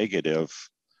gone negative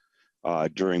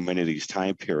during many of these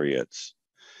time periods.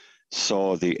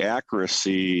 So the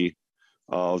accuracy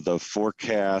of the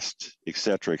forecast, et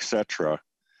cetera,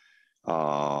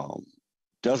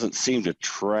 doesn't seem to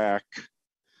track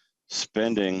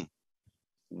spending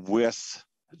with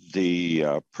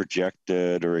the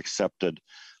projected or accepted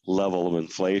level of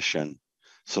inflation.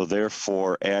 So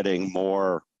therefore adding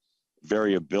more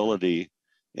variability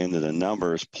into the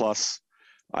numbers. Plus,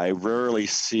 I rarely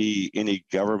see any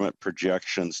government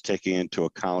projections taking into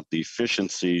account the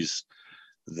efficiencies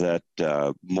that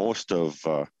most of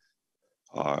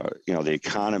the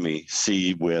economy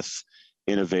see with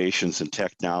innovations and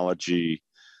technology.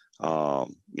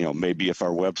 Maybe if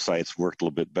our websites worked a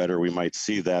little bit better, we might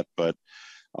see that. But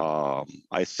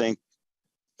I think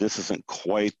this isn't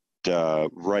quite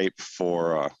ripe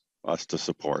for us to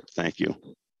support. Thank you.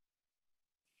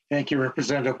 Thank you,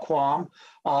 Representative Quam.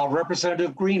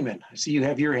 Representative Greenman, I see you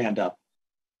have your hand up.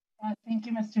 Thank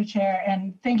you, Mr. Chair,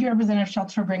 and thank you, Representative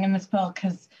Schultz, for bringing this bill,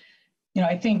 because,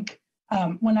 I think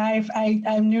when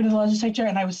I'm new to the legislature,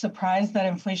 and I was surprised that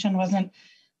inflation wasn't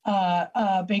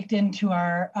baked into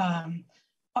our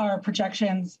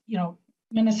projections.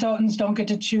 Minnesotans don't get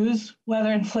to choose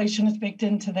whether inflation is baked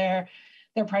into their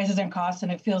prices and costs,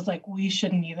 and it feels like we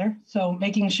shouldn't either. So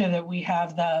making sure that we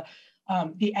have the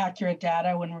accurate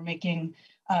data when we're making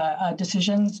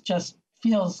decisions just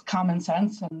feels common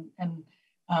sense, and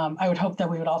I would hope that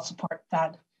we would all support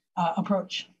that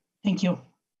approach. Thank you.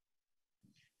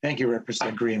 Thank you,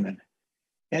 Representative Greenman.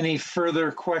 Any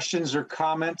further questions or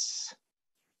comments?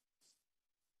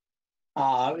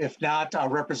 If not,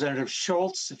 Representative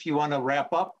Schultz, if you want to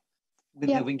wrap up,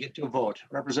 then we can get to a vote.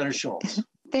 Representative Schultz.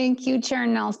 Thank you, Chair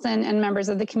Nelson and members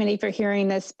of the committee for hearing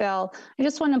this bill. I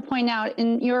just want to point out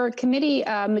in your committee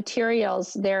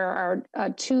materials, there are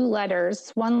two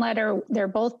letters. One letter, they're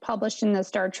both published in the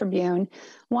Star Tribune.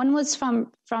 One was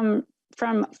from 5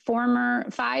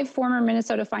 former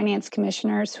Minnesota finance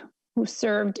commissioners who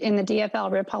served in the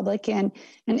DFL Republican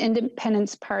and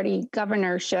Independence Party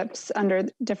governorships under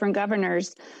different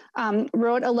governors,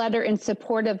 wrote a letter in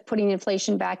support of putting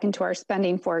inflation back into our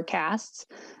spending forecasts.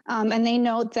 And they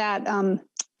note that,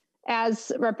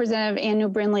 as Representative Anu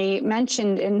Brindley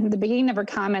mentioned in the beginning of her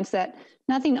comments, that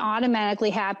nothing automatically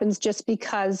happens just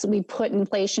because we put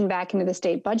inflation back into the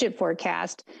state budget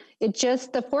forecast.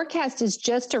 The forecast is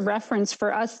just a reference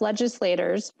for us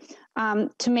legislators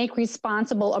to make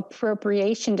responsible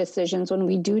appropriation decisions when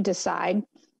we do decide.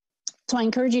 So I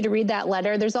encourage you to read that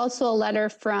letter. There's also a letter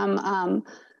from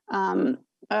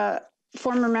a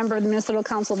former member of the Minnesota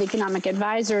Council of Economic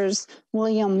Advisors,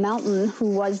 William Melton, who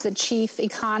was the chief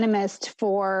economist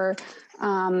for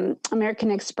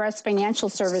American Express Financial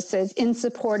Services, in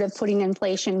support of putting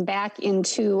inflation back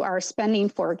into our spending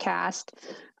forecast.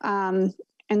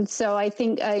 And so I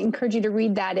encourage you to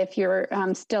read that if you're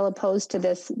still opposed to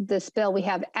this bill. We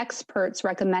have experts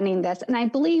recommending this, and I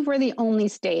believe we're the only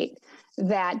state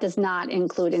that does not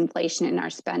include inflation in our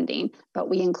spending, but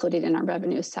we include it in our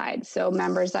revenue side. So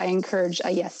members, I encourage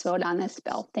a yes vote on this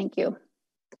bill. Thank you.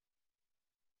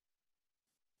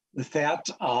 With that,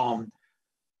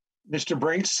 Mr.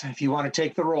 Brinks, if you want to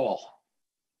take the roll.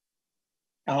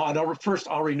 First,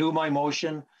 I'll renew my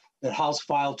motion that House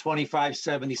File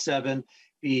 2577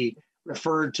 be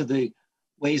referred to the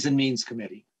Ways and Means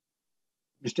Committee.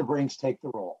 Mr. Brinks, take the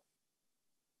roll.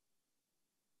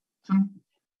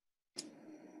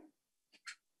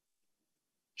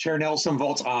 Chair Nelson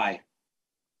votes aye.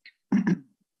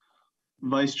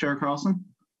 Vice Chair Carlson?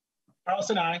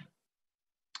 Carlson, aye.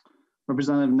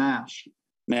 Representative Nash?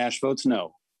 Nash votes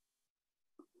no.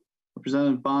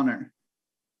 Representative Bonner?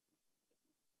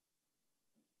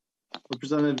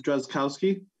 Representative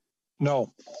Drazkowski?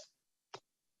 No.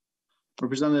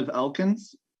 Representative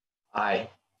Elkins? Aye.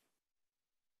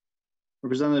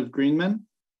 Representative Greenman,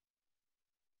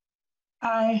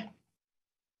 Aye.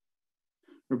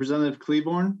 Representative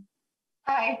Cleaborn,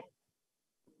 Aye.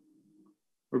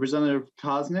 Representative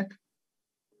Koznick,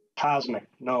 Cosmic,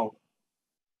 no.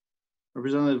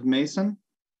 Representative Mason,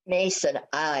 Mason,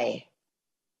 aye.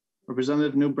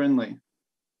 Representative New Brindley,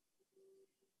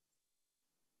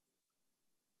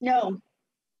 No.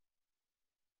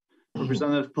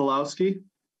 Representative Pulowski,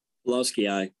 Pulowski,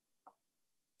 aye.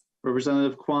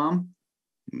 Representative Quam.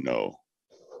 No.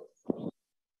 The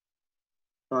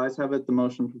ayes have it, the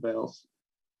motion prevails.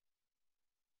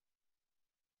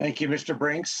 Thank you, Mr.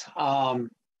 Brinks.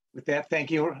 With that, thank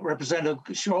you, Representative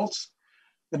Schultz.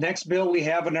 The next bill we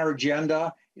have on our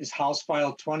agenda is House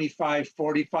File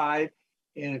 2545,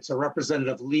 and it's a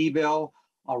Representative Lee bill.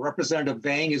 Representative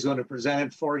Vang is going to present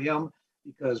it for him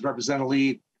because Representative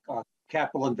Lee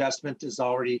Capital Investment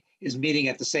is meeting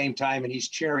at the same time, and he's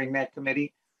chairing that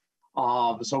committee.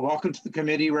 So welcome to the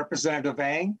committee, Representative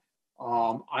Vang.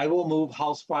 I will move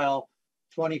House File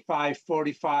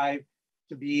 2545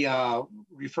 to be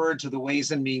referred to the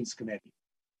Ways and Means Committee.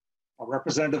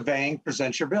 Representative Vang,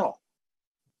 present your bill.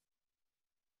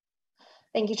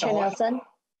 Thank you, Chair Nelson.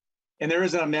 And there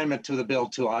is an amendment to the bill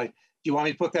too. Do you want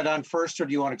me to put that on first, or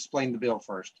do you want to explain the bill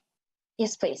first?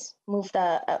 Yes, please. Move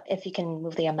if you can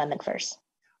move the amendment first.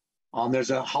 There's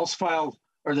a House file,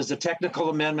 or there's a technical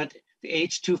amendment, the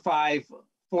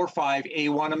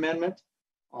H2545A1 amendment.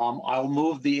 I'll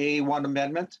move the A1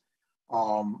 amendment.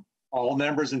 All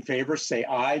members in favor say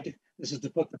aye. This is to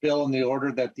put the bill in the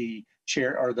order that the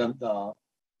chair or the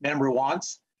member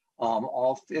wants.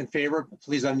 All in favor,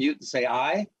 please unmute and say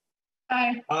aye.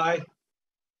 Aye. Aye.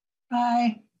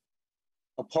 Aye.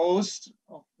 Opposed,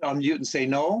 unmute and say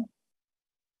no.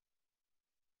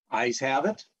 Ayes have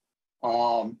it.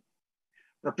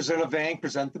 Representative Vang,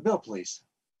 present the bill, please.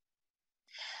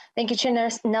 Thank you, Chair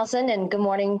Nelson, and good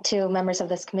morning to members of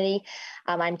this committee.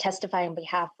 I'm testifying on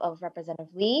behalf of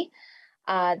Representative Lee.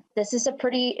 This is a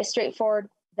pretty straightforward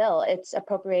bill. It's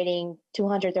appropriating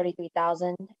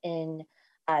 $233,000 in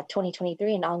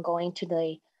 2023 and ongoing to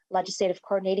the Legislative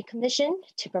Coordinating Commission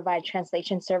to provide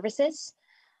translation services.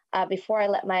 Before I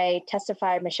let my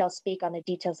testifier, Michelle, speak on the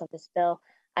details of this bill,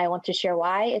 I want to share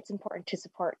why it's important to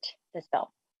support this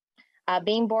bill.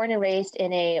 Being born and raised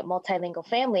in a multilingual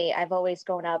family, I've always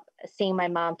grown up seeing my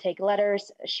mom take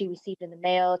letters she received in the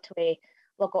mail to a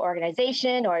local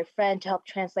organization or a friend to help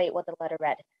translate what the letter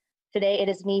read. Today, it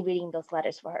is me reading those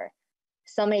letters for her.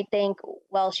 Some may think,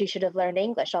 well, she should have learned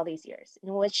English all these years,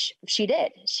 in which she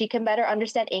did. She can better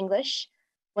understand English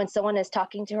when someone is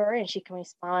talking to her and she can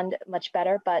respond much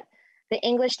better, but the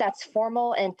English that's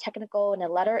formal and technical in a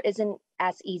letter isn't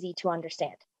as easy to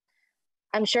understand.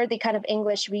 I'm sure the kind of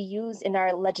English we use in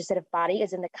our legislative body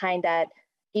isn't the kind that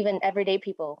even everyday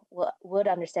people would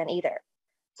understand either.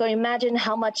 So imagine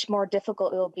how much more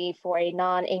difficult it will be for a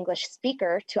non-English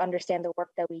speaker to understand the work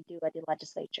that we do at the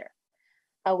legislature.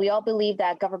 We all believe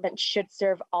that government should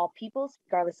serve all peoples,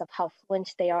 regardless of how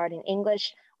fluent they are in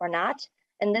English or not,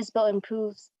 and this bill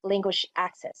improves language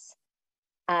access.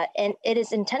 And it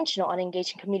is intentional on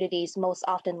engaging communities most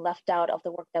often left out of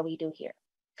the work that we do here.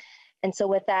 And so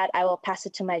with that, I will pass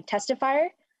it to my testifier,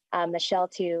 Michelle,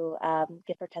 to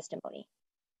give her testimony.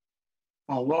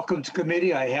 Welcome to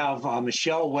committee. I have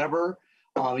Michelle Weber.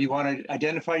 You want to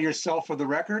identify yourself for the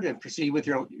record and proceed with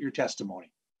your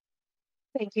testimony.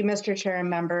 Thank you, Mr. Chair and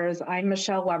members. I'm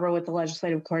Michelle Weber with the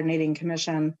Legislative Coordinating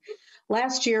Commission.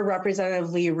 Last year,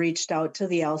 Representative Lee reached out to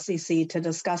the LCC to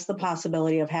discuss the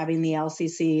possibility of having the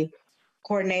LCC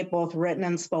coordinate both written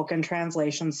and spoken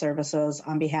translation services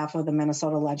on behalf of the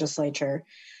Minnesota legislature.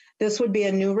 This would be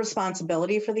a new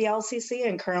responsibility for the LCC,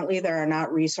 and currently there are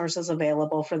not resources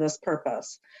available for this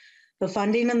purpose. The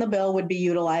funding in the bill would be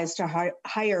utilized to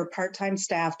hire part-time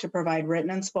staff to provide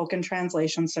written and spoken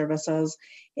translation services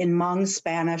in Hmong,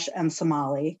 Spanish, and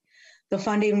Somali. The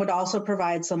funding would also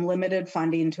provide some limited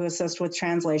funding to assist with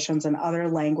translations in other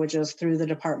languages through the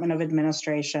Department of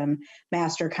Administration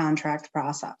master contract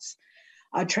process.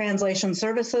 Translation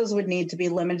services would need to be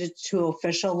limited to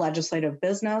official legislative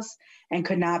business and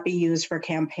could not be used for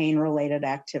campaign-related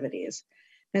activities.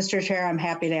 Mr. Chair, I'm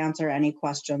happy to answer any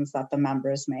questions that the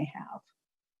members may have.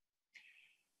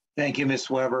 Thank you, Ms.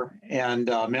 Weber. And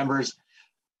members,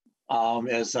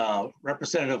 as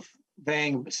Representative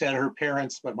Vang said, her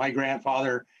parents, but my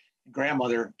grandfather and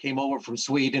grandmother came over from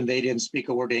Sweden. They didn't speak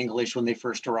a word of English when they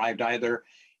first arrived either.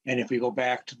 And if we go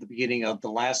back to the beginning of the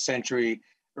last century,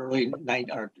 early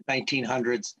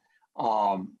 1900s,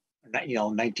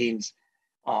 19s,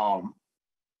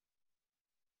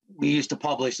 we used to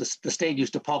publish, the state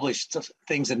used to publish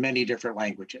things in many different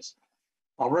languages.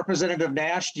 Representative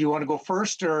Nash, do you want to go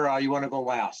first or you want to go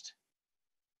last?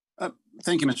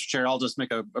 Thank you, Mr. Chair. I'll just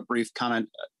make a brief comment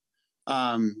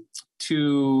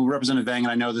to Representative Vang,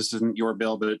 and I know this isn't your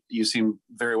bill, but you seem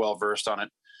very well versed on it.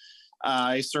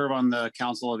 I serve on the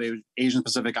Council of Asian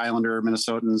Pacific Islander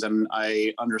Minnesotans, and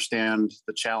I understand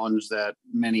the challenge that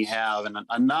many have, and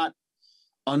I'm not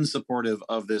unsupportive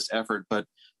of this effort, but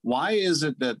why is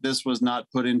it that this was not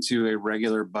put into a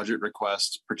regular budget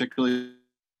request, particularly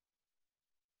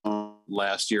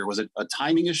last year? Was it a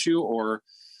timing issue or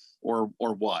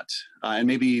what? And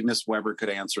maybe Ms. Weber could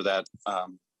answer that.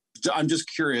 I'm just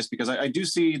curious because I do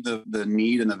see the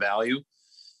need and the value,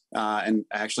 and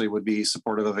actually would be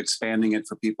supportive of expanding it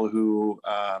for people who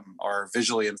are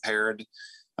visually impaired.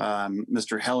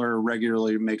 Mr. Heller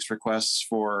regularly makes requests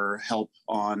for help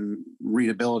on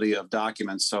readability of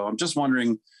documents. So I'm just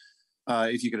wondering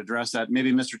if you could address that.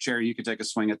 Maybe, Mr. Chair, you could take a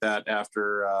swing at that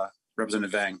after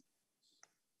Representative Vang.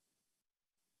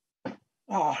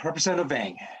 Representative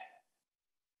Vang.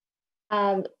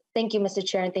 Thank you, Mr.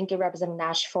 Chair, and thank you, Representative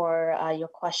Nash, for your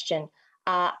question.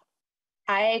 To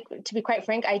be quite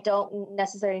frank, I don't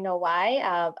necessarily know why.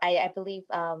 I believe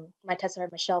my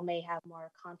testifier, Michelle, may have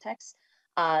more context.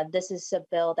 This is a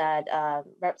bill that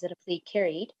Representative Lee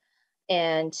carried,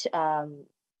 and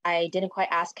I didn't quite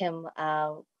ask him.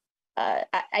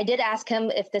 I did ask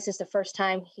him if this is the first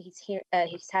time he's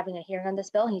having a hearing on this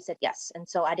bill. He said yes, and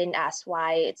so I didn't ask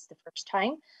why it's the first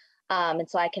time, and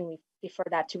so I can refer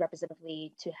that to Representative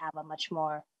Lee to have a much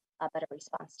more better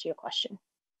response to your question.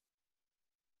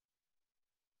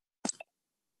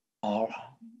 And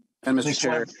Mr.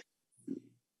 Chair,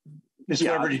 Ms.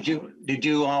 Weber, did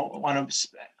you want to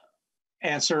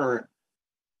answer?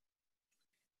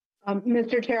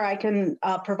 Mr. Chair, I can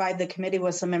provide the committee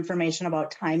with some information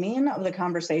about timing of the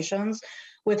conversations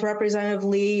with Representative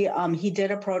Lee. He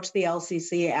did approach the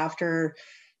LCC after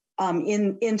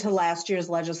into last year's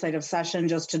legislative session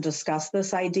just to discuss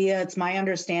this idea. It's my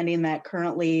understanding that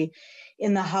currently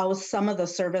in the House, some of the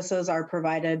services are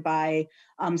provided by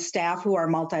staff who are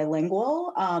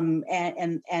multilingual.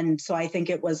 And so I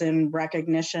think it was in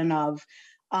recognition of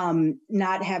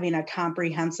not having a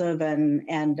comprehensive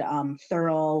and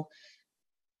thorough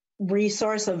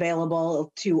resource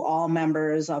available to all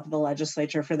members of the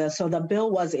legislature for this. So the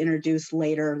bill was introduced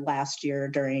later last year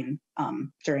during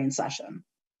session.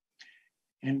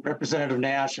 And Representative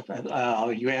Nash,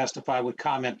 you asked if I would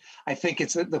comment. I think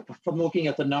it's from looking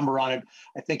at the number on it.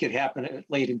 I think it happened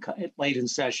late in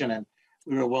session, and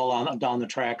we were well down the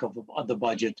track of the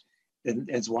budget, and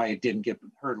that's why it didn't get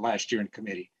heard last year in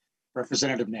committee.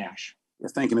 Representative Nash.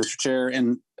 Thank you, Mr. Chair,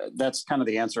 and that's kind of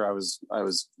the answer I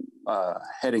was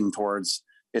heading towards.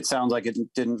 It sounds like it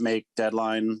didn't make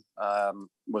deadline.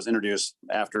 Was introduced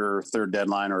after third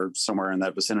deadline or somewhere in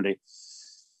that vicinity.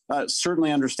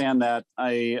 Certainly understand that.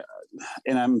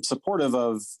 I'm supportive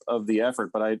of the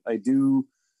effort, but I do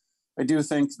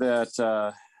think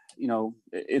that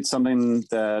it's something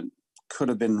that could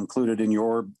have been included in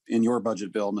your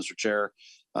budget bill, Mr. Chair,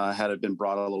 had it been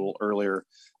brought a little earlier.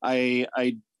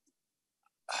 I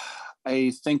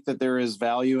think that there is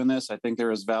value in this. I think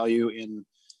there is value in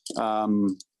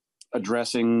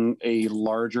addressing a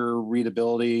larger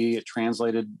readability,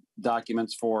 translated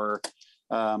documents for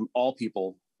all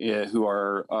people who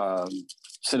are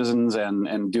citizens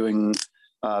and doing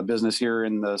business here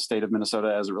in the state of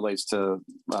Minnesota as it relates to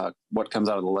what comes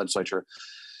out of the legislature.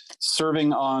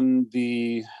 Serving on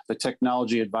the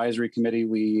Technology Advisory Committee,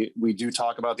 we do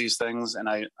talk about these things, and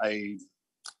I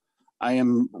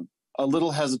am a little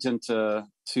hesitant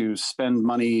to spend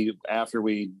money after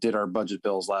we did our budget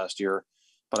bills last year,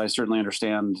 but I certainly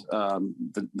understand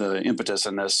the impetus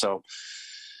in this. So.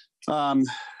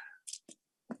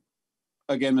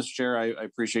 Again, Mr. Chair, I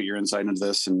appreciate your insight into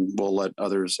this, and we'll let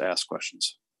others ask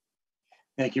questions.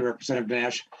 Thank you, Representative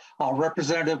Nash.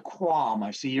 Representative Quam,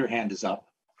 I see your hand is up.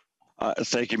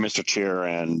 Thank you, Mr. Chair.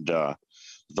 And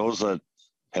those that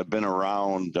have been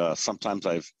around, sometimes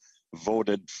I've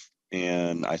voted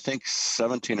in, I think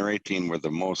 17 or 18 were the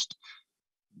most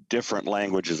different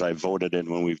languages I voted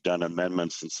in when we've done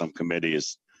amendments in some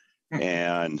committees.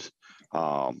 And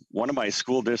one of my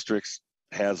school districts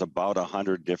has about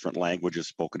 100 different languages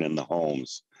spoken in the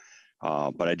homes.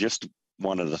 But I just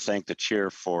wanted to thank the chair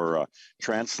for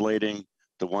translating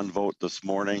the one vote this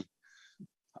morning.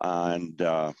 And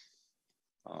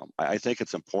I think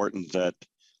it's important that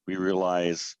we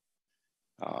realize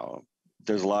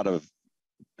there's a lot of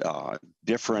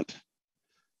different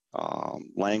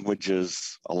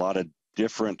languages, a lot of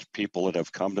different people that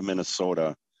have come to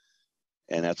Minnesota.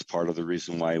 And that's part of the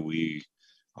reason why we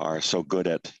are so good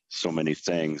at so many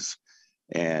things.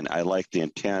 And I like the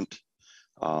intent.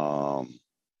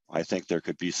 I think there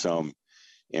could be some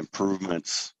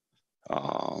improvements,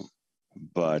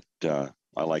 but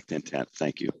I like the intent.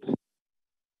 Thank you.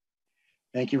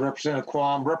 Thank you, Representative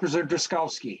Quam. Representative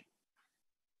Driscollowski.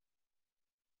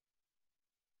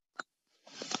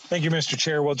 Thank you, Mr.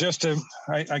 Chair. Well,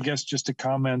 I guess just to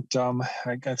comment,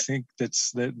 I think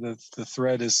that's the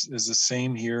thread is the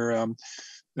same here.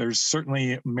 There's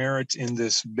certainly merit in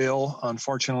this bill.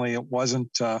 Unfortunately, it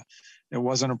wasn't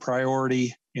a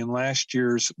priority in last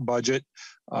year's budget.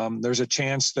 There's a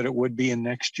chance that it would be in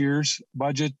next year's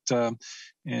budget,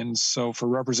 and so for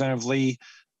Representative Lee,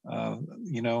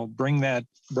 bring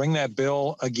that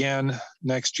bill again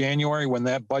next January when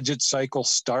that budget cycle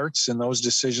starts, and those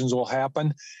decisions will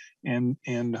happen.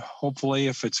 And hopefully,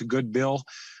 if it's a good bill,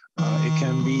 it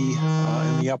can be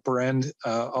in the upper end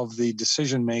of the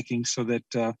decision making, so that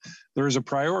there is a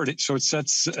priority. So it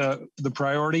sets the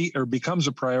priority, or becomes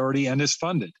a priority, and is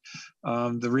funded.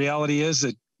 The reality is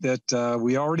that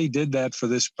we already did that for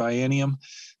this biennium.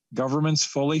 Government's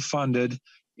fully funded,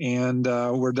 and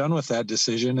we're done with that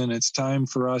decision. And it's time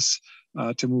for us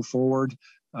to move forward,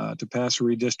 to pass a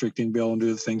redistricting bill and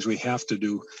do the things we have to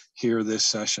do here this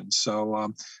session.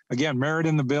 So again, merit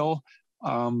in the bill,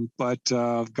 but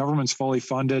government's fully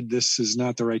funded. This is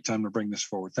not the right time to bring this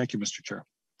forward. Thank you, Mr. Chair.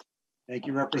 Thank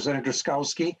you, Representative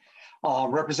Driscollowski.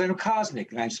 Representative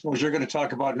Koznick, and I suppose you're going to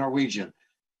talk about Norwegian.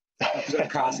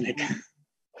 Representative Koznick.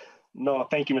 No,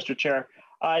 thank you, Mr. Chair.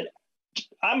 I'm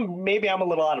a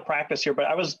little out of practice here, but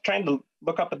I was trying to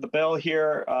look up at the bill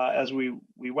here as we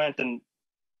went, and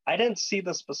I didn't see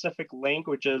the specific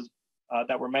languages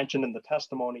that were mentioned in the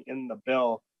testimony in the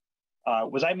bill.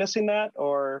 Was I missing that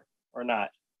or not?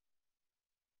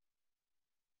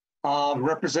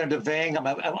 Representative Vang,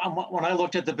 when I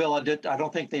looked at the bill, I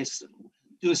don't think they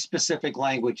do specific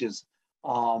languages.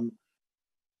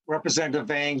 Representative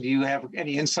Vang, do you have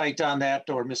any insight on that,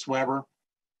 or Ms. Weber?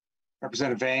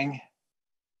 Representative Vang?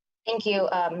 Thank you,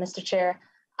 Mr. Chair.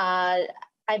 I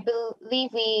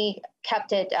believe we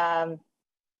kept it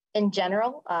in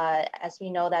general, as we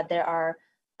know that there are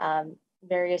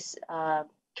various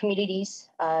communities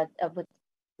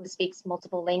who speaks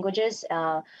multiple languages.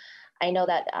 I know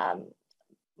that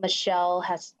Michelle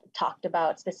has talked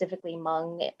about specifically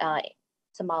Hmong,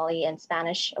 Somali, and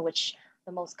Spanish, which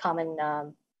the most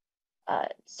common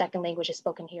second language is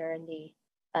spoken here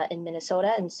in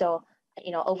Minnesota. And so,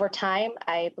 over time,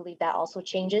 I believe that also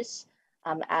changes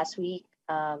as we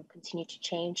continue to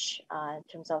change in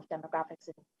terms of demographics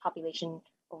and population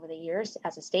over the years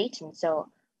as a state. And so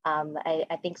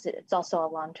I think it's also a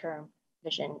long-term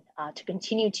vision to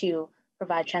continue to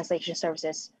provide translation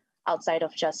services outside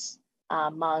of just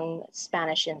Hmong,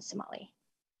 Spanish, and Somali.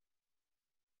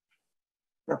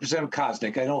 Representative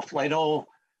Koznick, I know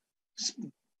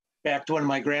back to when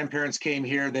my grandparents came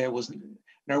here, there was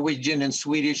Norwegian and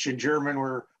Swedish and German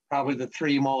were probably the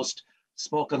three most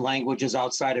spoken languages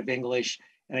outside of English.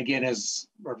 And again, as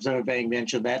Representative Vang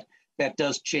mentioned, that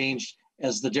does change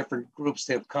as the different groups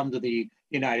have come to the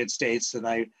United States. And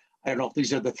I don't know if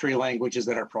these are the three languages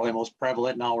that are probably most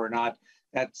prevalent now or not.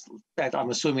 I'm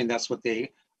assuming that's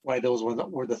why those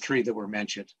were the three that were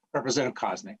mentioned. Representative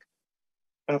Koznick.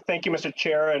 Thank you, Mr.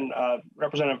 Chair, and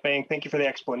Representative Vang, thank you for the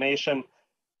explanation.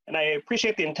 And I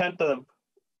appreciate the intent of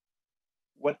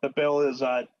what the bill is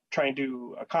trying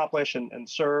to accomplish and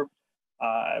serve.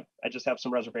 I just have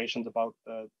some reservations about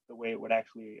the way it would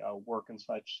actually work and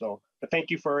such. So, but thank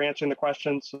you for answering the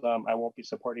questions. I won't be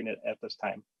supporting it at this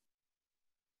time.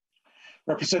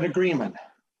 Representative Greenman.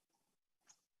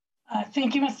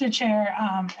 Thank you, Mr. Chair,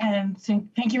 and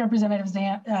thank you, Representative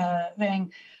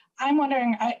Vang. I'm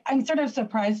wondering, I'm sort of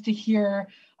surprised to hear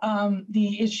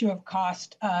the issue of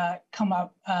cost come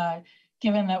up,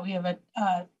 given that we have a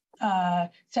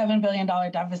 $7 billion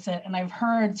deficit. And I've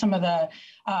heard some of the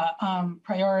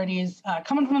priorities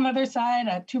coming from the other side,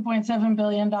 a $2.7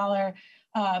 billion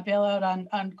bailout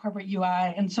on corporate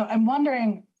UI. And so I'm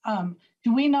wondering,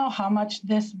 do we know how much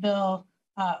this bill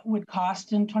would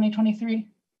cost in 2023?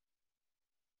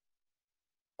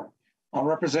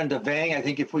 Representative Vang, I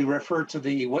think if we refer to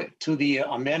the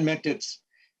amendment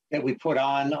that we put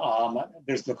on,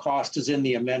 there's the cost is in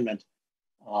the amendment.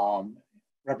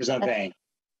 Representative Vang.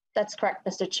 That's correct,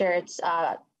 Mr. Chair. It's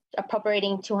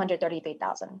appropriating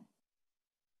 $233,000.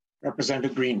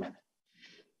 Representative Greenman.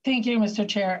 Thank you, Mr.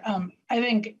 Chair. I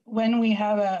think when we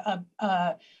have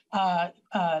a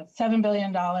 $7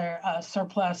 billion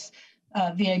surplus,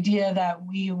 the idea that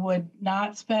we would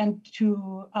not spend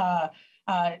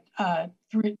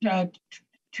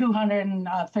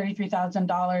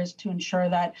 $233,000 to ensure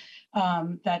that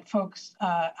that folks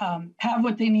have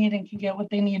what they need and can get what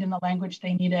they need in the language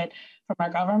they need it from our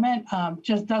government.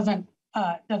 Just doesn't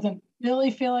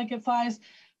really feel like it flies.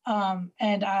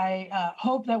 And I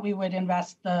hope that we would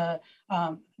invest that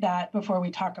before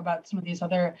we talk about some of these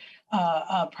other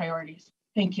priorities.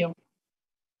 Thank you.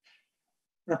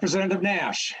 Representative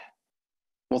Nash.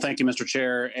 Well, thank you, Mr.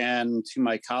 Chair. And to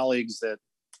my colleagues that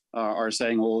are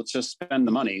saying, well, let's just spend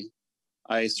the money.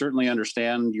 I certainly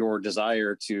understand your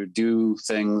desire to do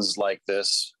things like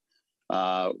this,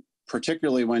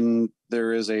 particularly when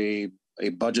there is a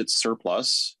budget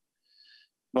surplus.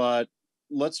 But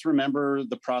let's remember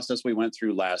the process we went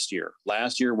through last year.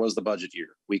 Last year was the budget year.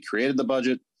 We created the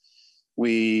budget.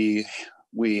 We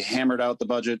hammered out the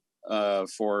budget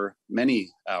for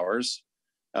many hours.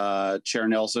 Chair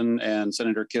Nelson and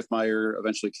Senator Kiffmeyer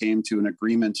eventually came to an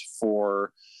agreement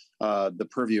for the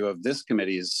purview of this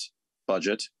committee's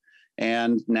budget.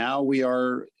 And now we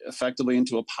are effectively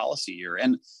into a policy year.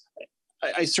 And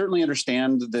I certainly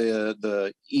understand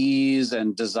the ease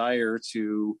and desire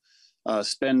to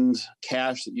spend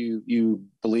cash that you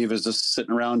believe is just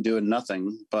sitting around doing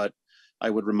nothing. But I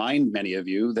would remind many of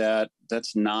you that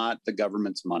that's not the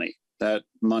government's money. That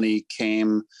money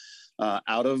came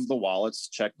out of the wallets,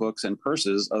 checkbooks, and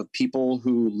purses of people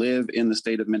who live in the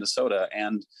state of Minnesota.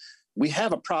 And we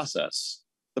have a process.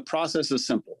 The process is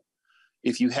simple.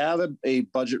 If you have a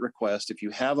budget request, if you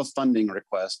have a funding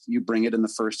request, you bring it in the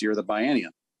first year of the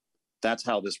biennium. That's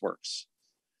how this works.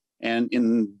 And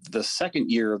in the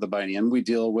second year of the biennium, we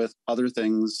deal with other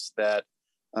things that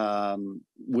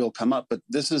will come up, but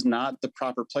this is not the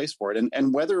proper place for it.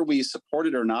 And whether we support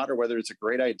it or not, or whether it's a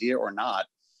great idea or not,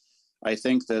 I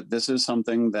think that this is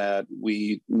something that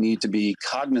we need to be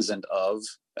cognizant of,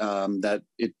 that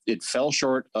it fell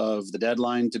short of the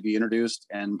deadline to be introduced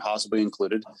and possibly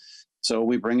included. So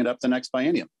we bring it up the next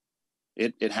biennium.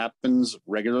 It happens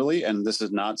regularly, and this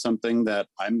is not something that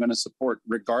I'm going to support,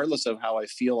 regardless of how I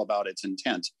feel about its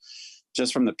intent.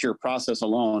 Just from the pure process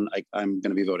alone, I'm going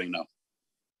to be voting no.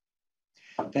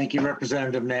 Thank you,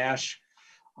 Representative Nash.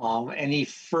 Any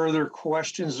further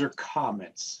questions or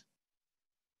comments?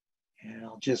 And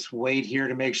I'll just wait here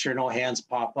to make sure no hands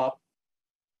pop up.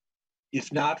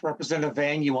 If not, Representative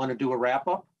Vang, you want to do a wrap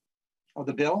up of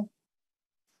the bill?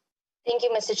 Thank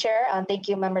you, Mr. Chair. Thank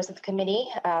you, members of the committee,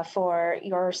 for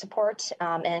your support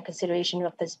and consideration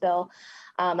of this bill.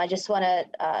 I just want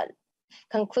to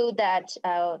conclude that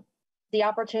the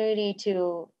opportunity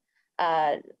to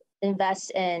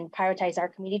invest and prioritize our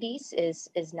communities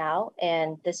is now,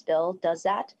 and this bill does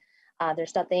that.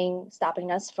 There's nothing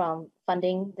stopping us from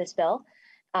funding this bill.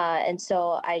 And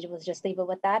so I will just leave it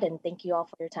with that, and thank you all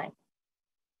for your time.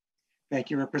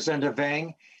 Thank you, Representative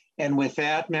Vang. And with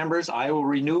that, members, I will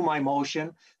renew my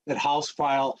motion that House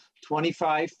File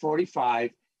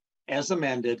 2545, as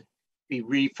amended, be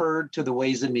referred to the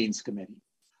Ways and Means Committee.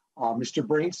 Mr.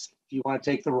 Brinks, do you want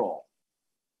to take the roll?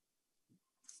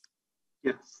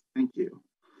 Yes, thank you.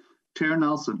 Chair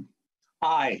Nelson.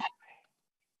 Aye.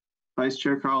 Vice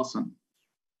Chair Carlson.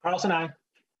 Carlson, aye.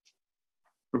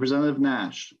 Representative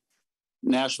Nash.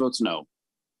 Nash votes no.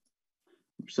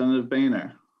 Representative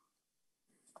Boehner.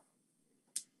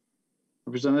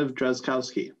 Representative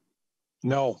Drazkowski.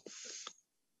 No.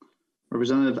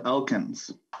 Representative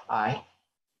Elkins. Aye.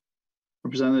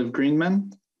 Representative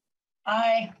Greenman.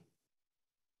 Aye.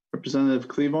 Representative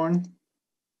Cleaborn.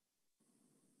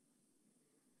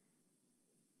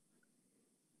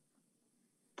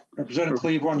 Representative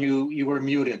Cleaborn, you were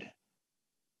muted.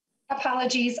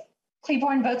 Apologies.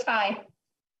 Cleaborn votes aye.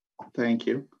 Thank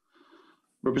you.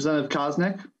 Representative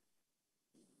Koznick.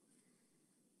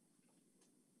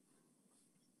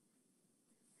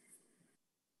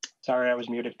 Sorry, I was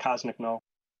muted. Koznick, no.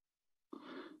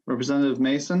 Representative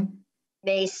Mason.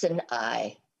 Mason,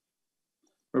 aye.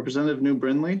 Representative New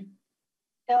Brindley.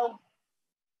 No.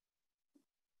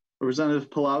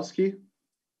 Representative Pulowski.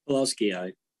 Pulowski,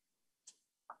 aye.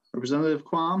 Representative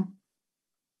Quam.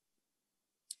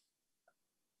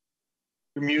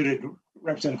 You're muted,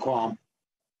 Representative Quam.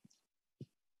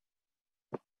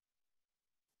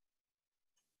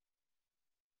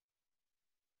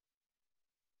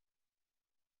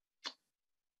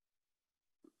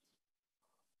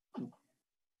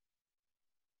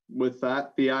 With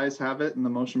that, the ayes have it and the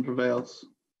motion prevails.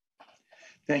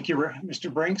 Thank you,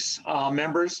 Mr. Brinks.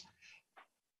 Members,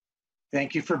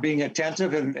 thank you for being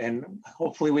attentive, and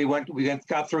hopefully we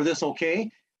got through this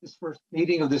okay. This first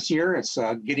meeting of this year, it's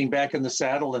getting back in the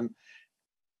saddle and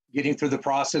getting through the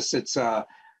process. It's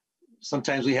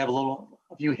sometimes we have a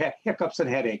few hiccups and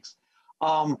headaches.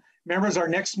 Members, our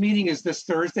next meeting is this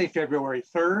Thursday, February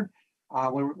 3rd.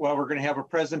 We're going to have a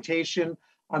presentation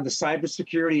on the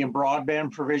cybersecurity and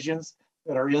broadband provisions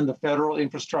that are in the Federal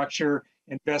Infrastructure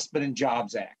Investment and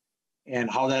Jobs Act, and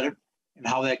how that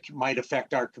might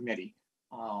affect our committee.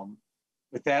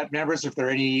 With that, members, if there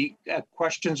are any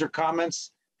questions or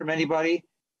comments from anybody,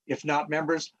 if not,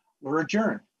 members, we're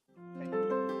adjourned.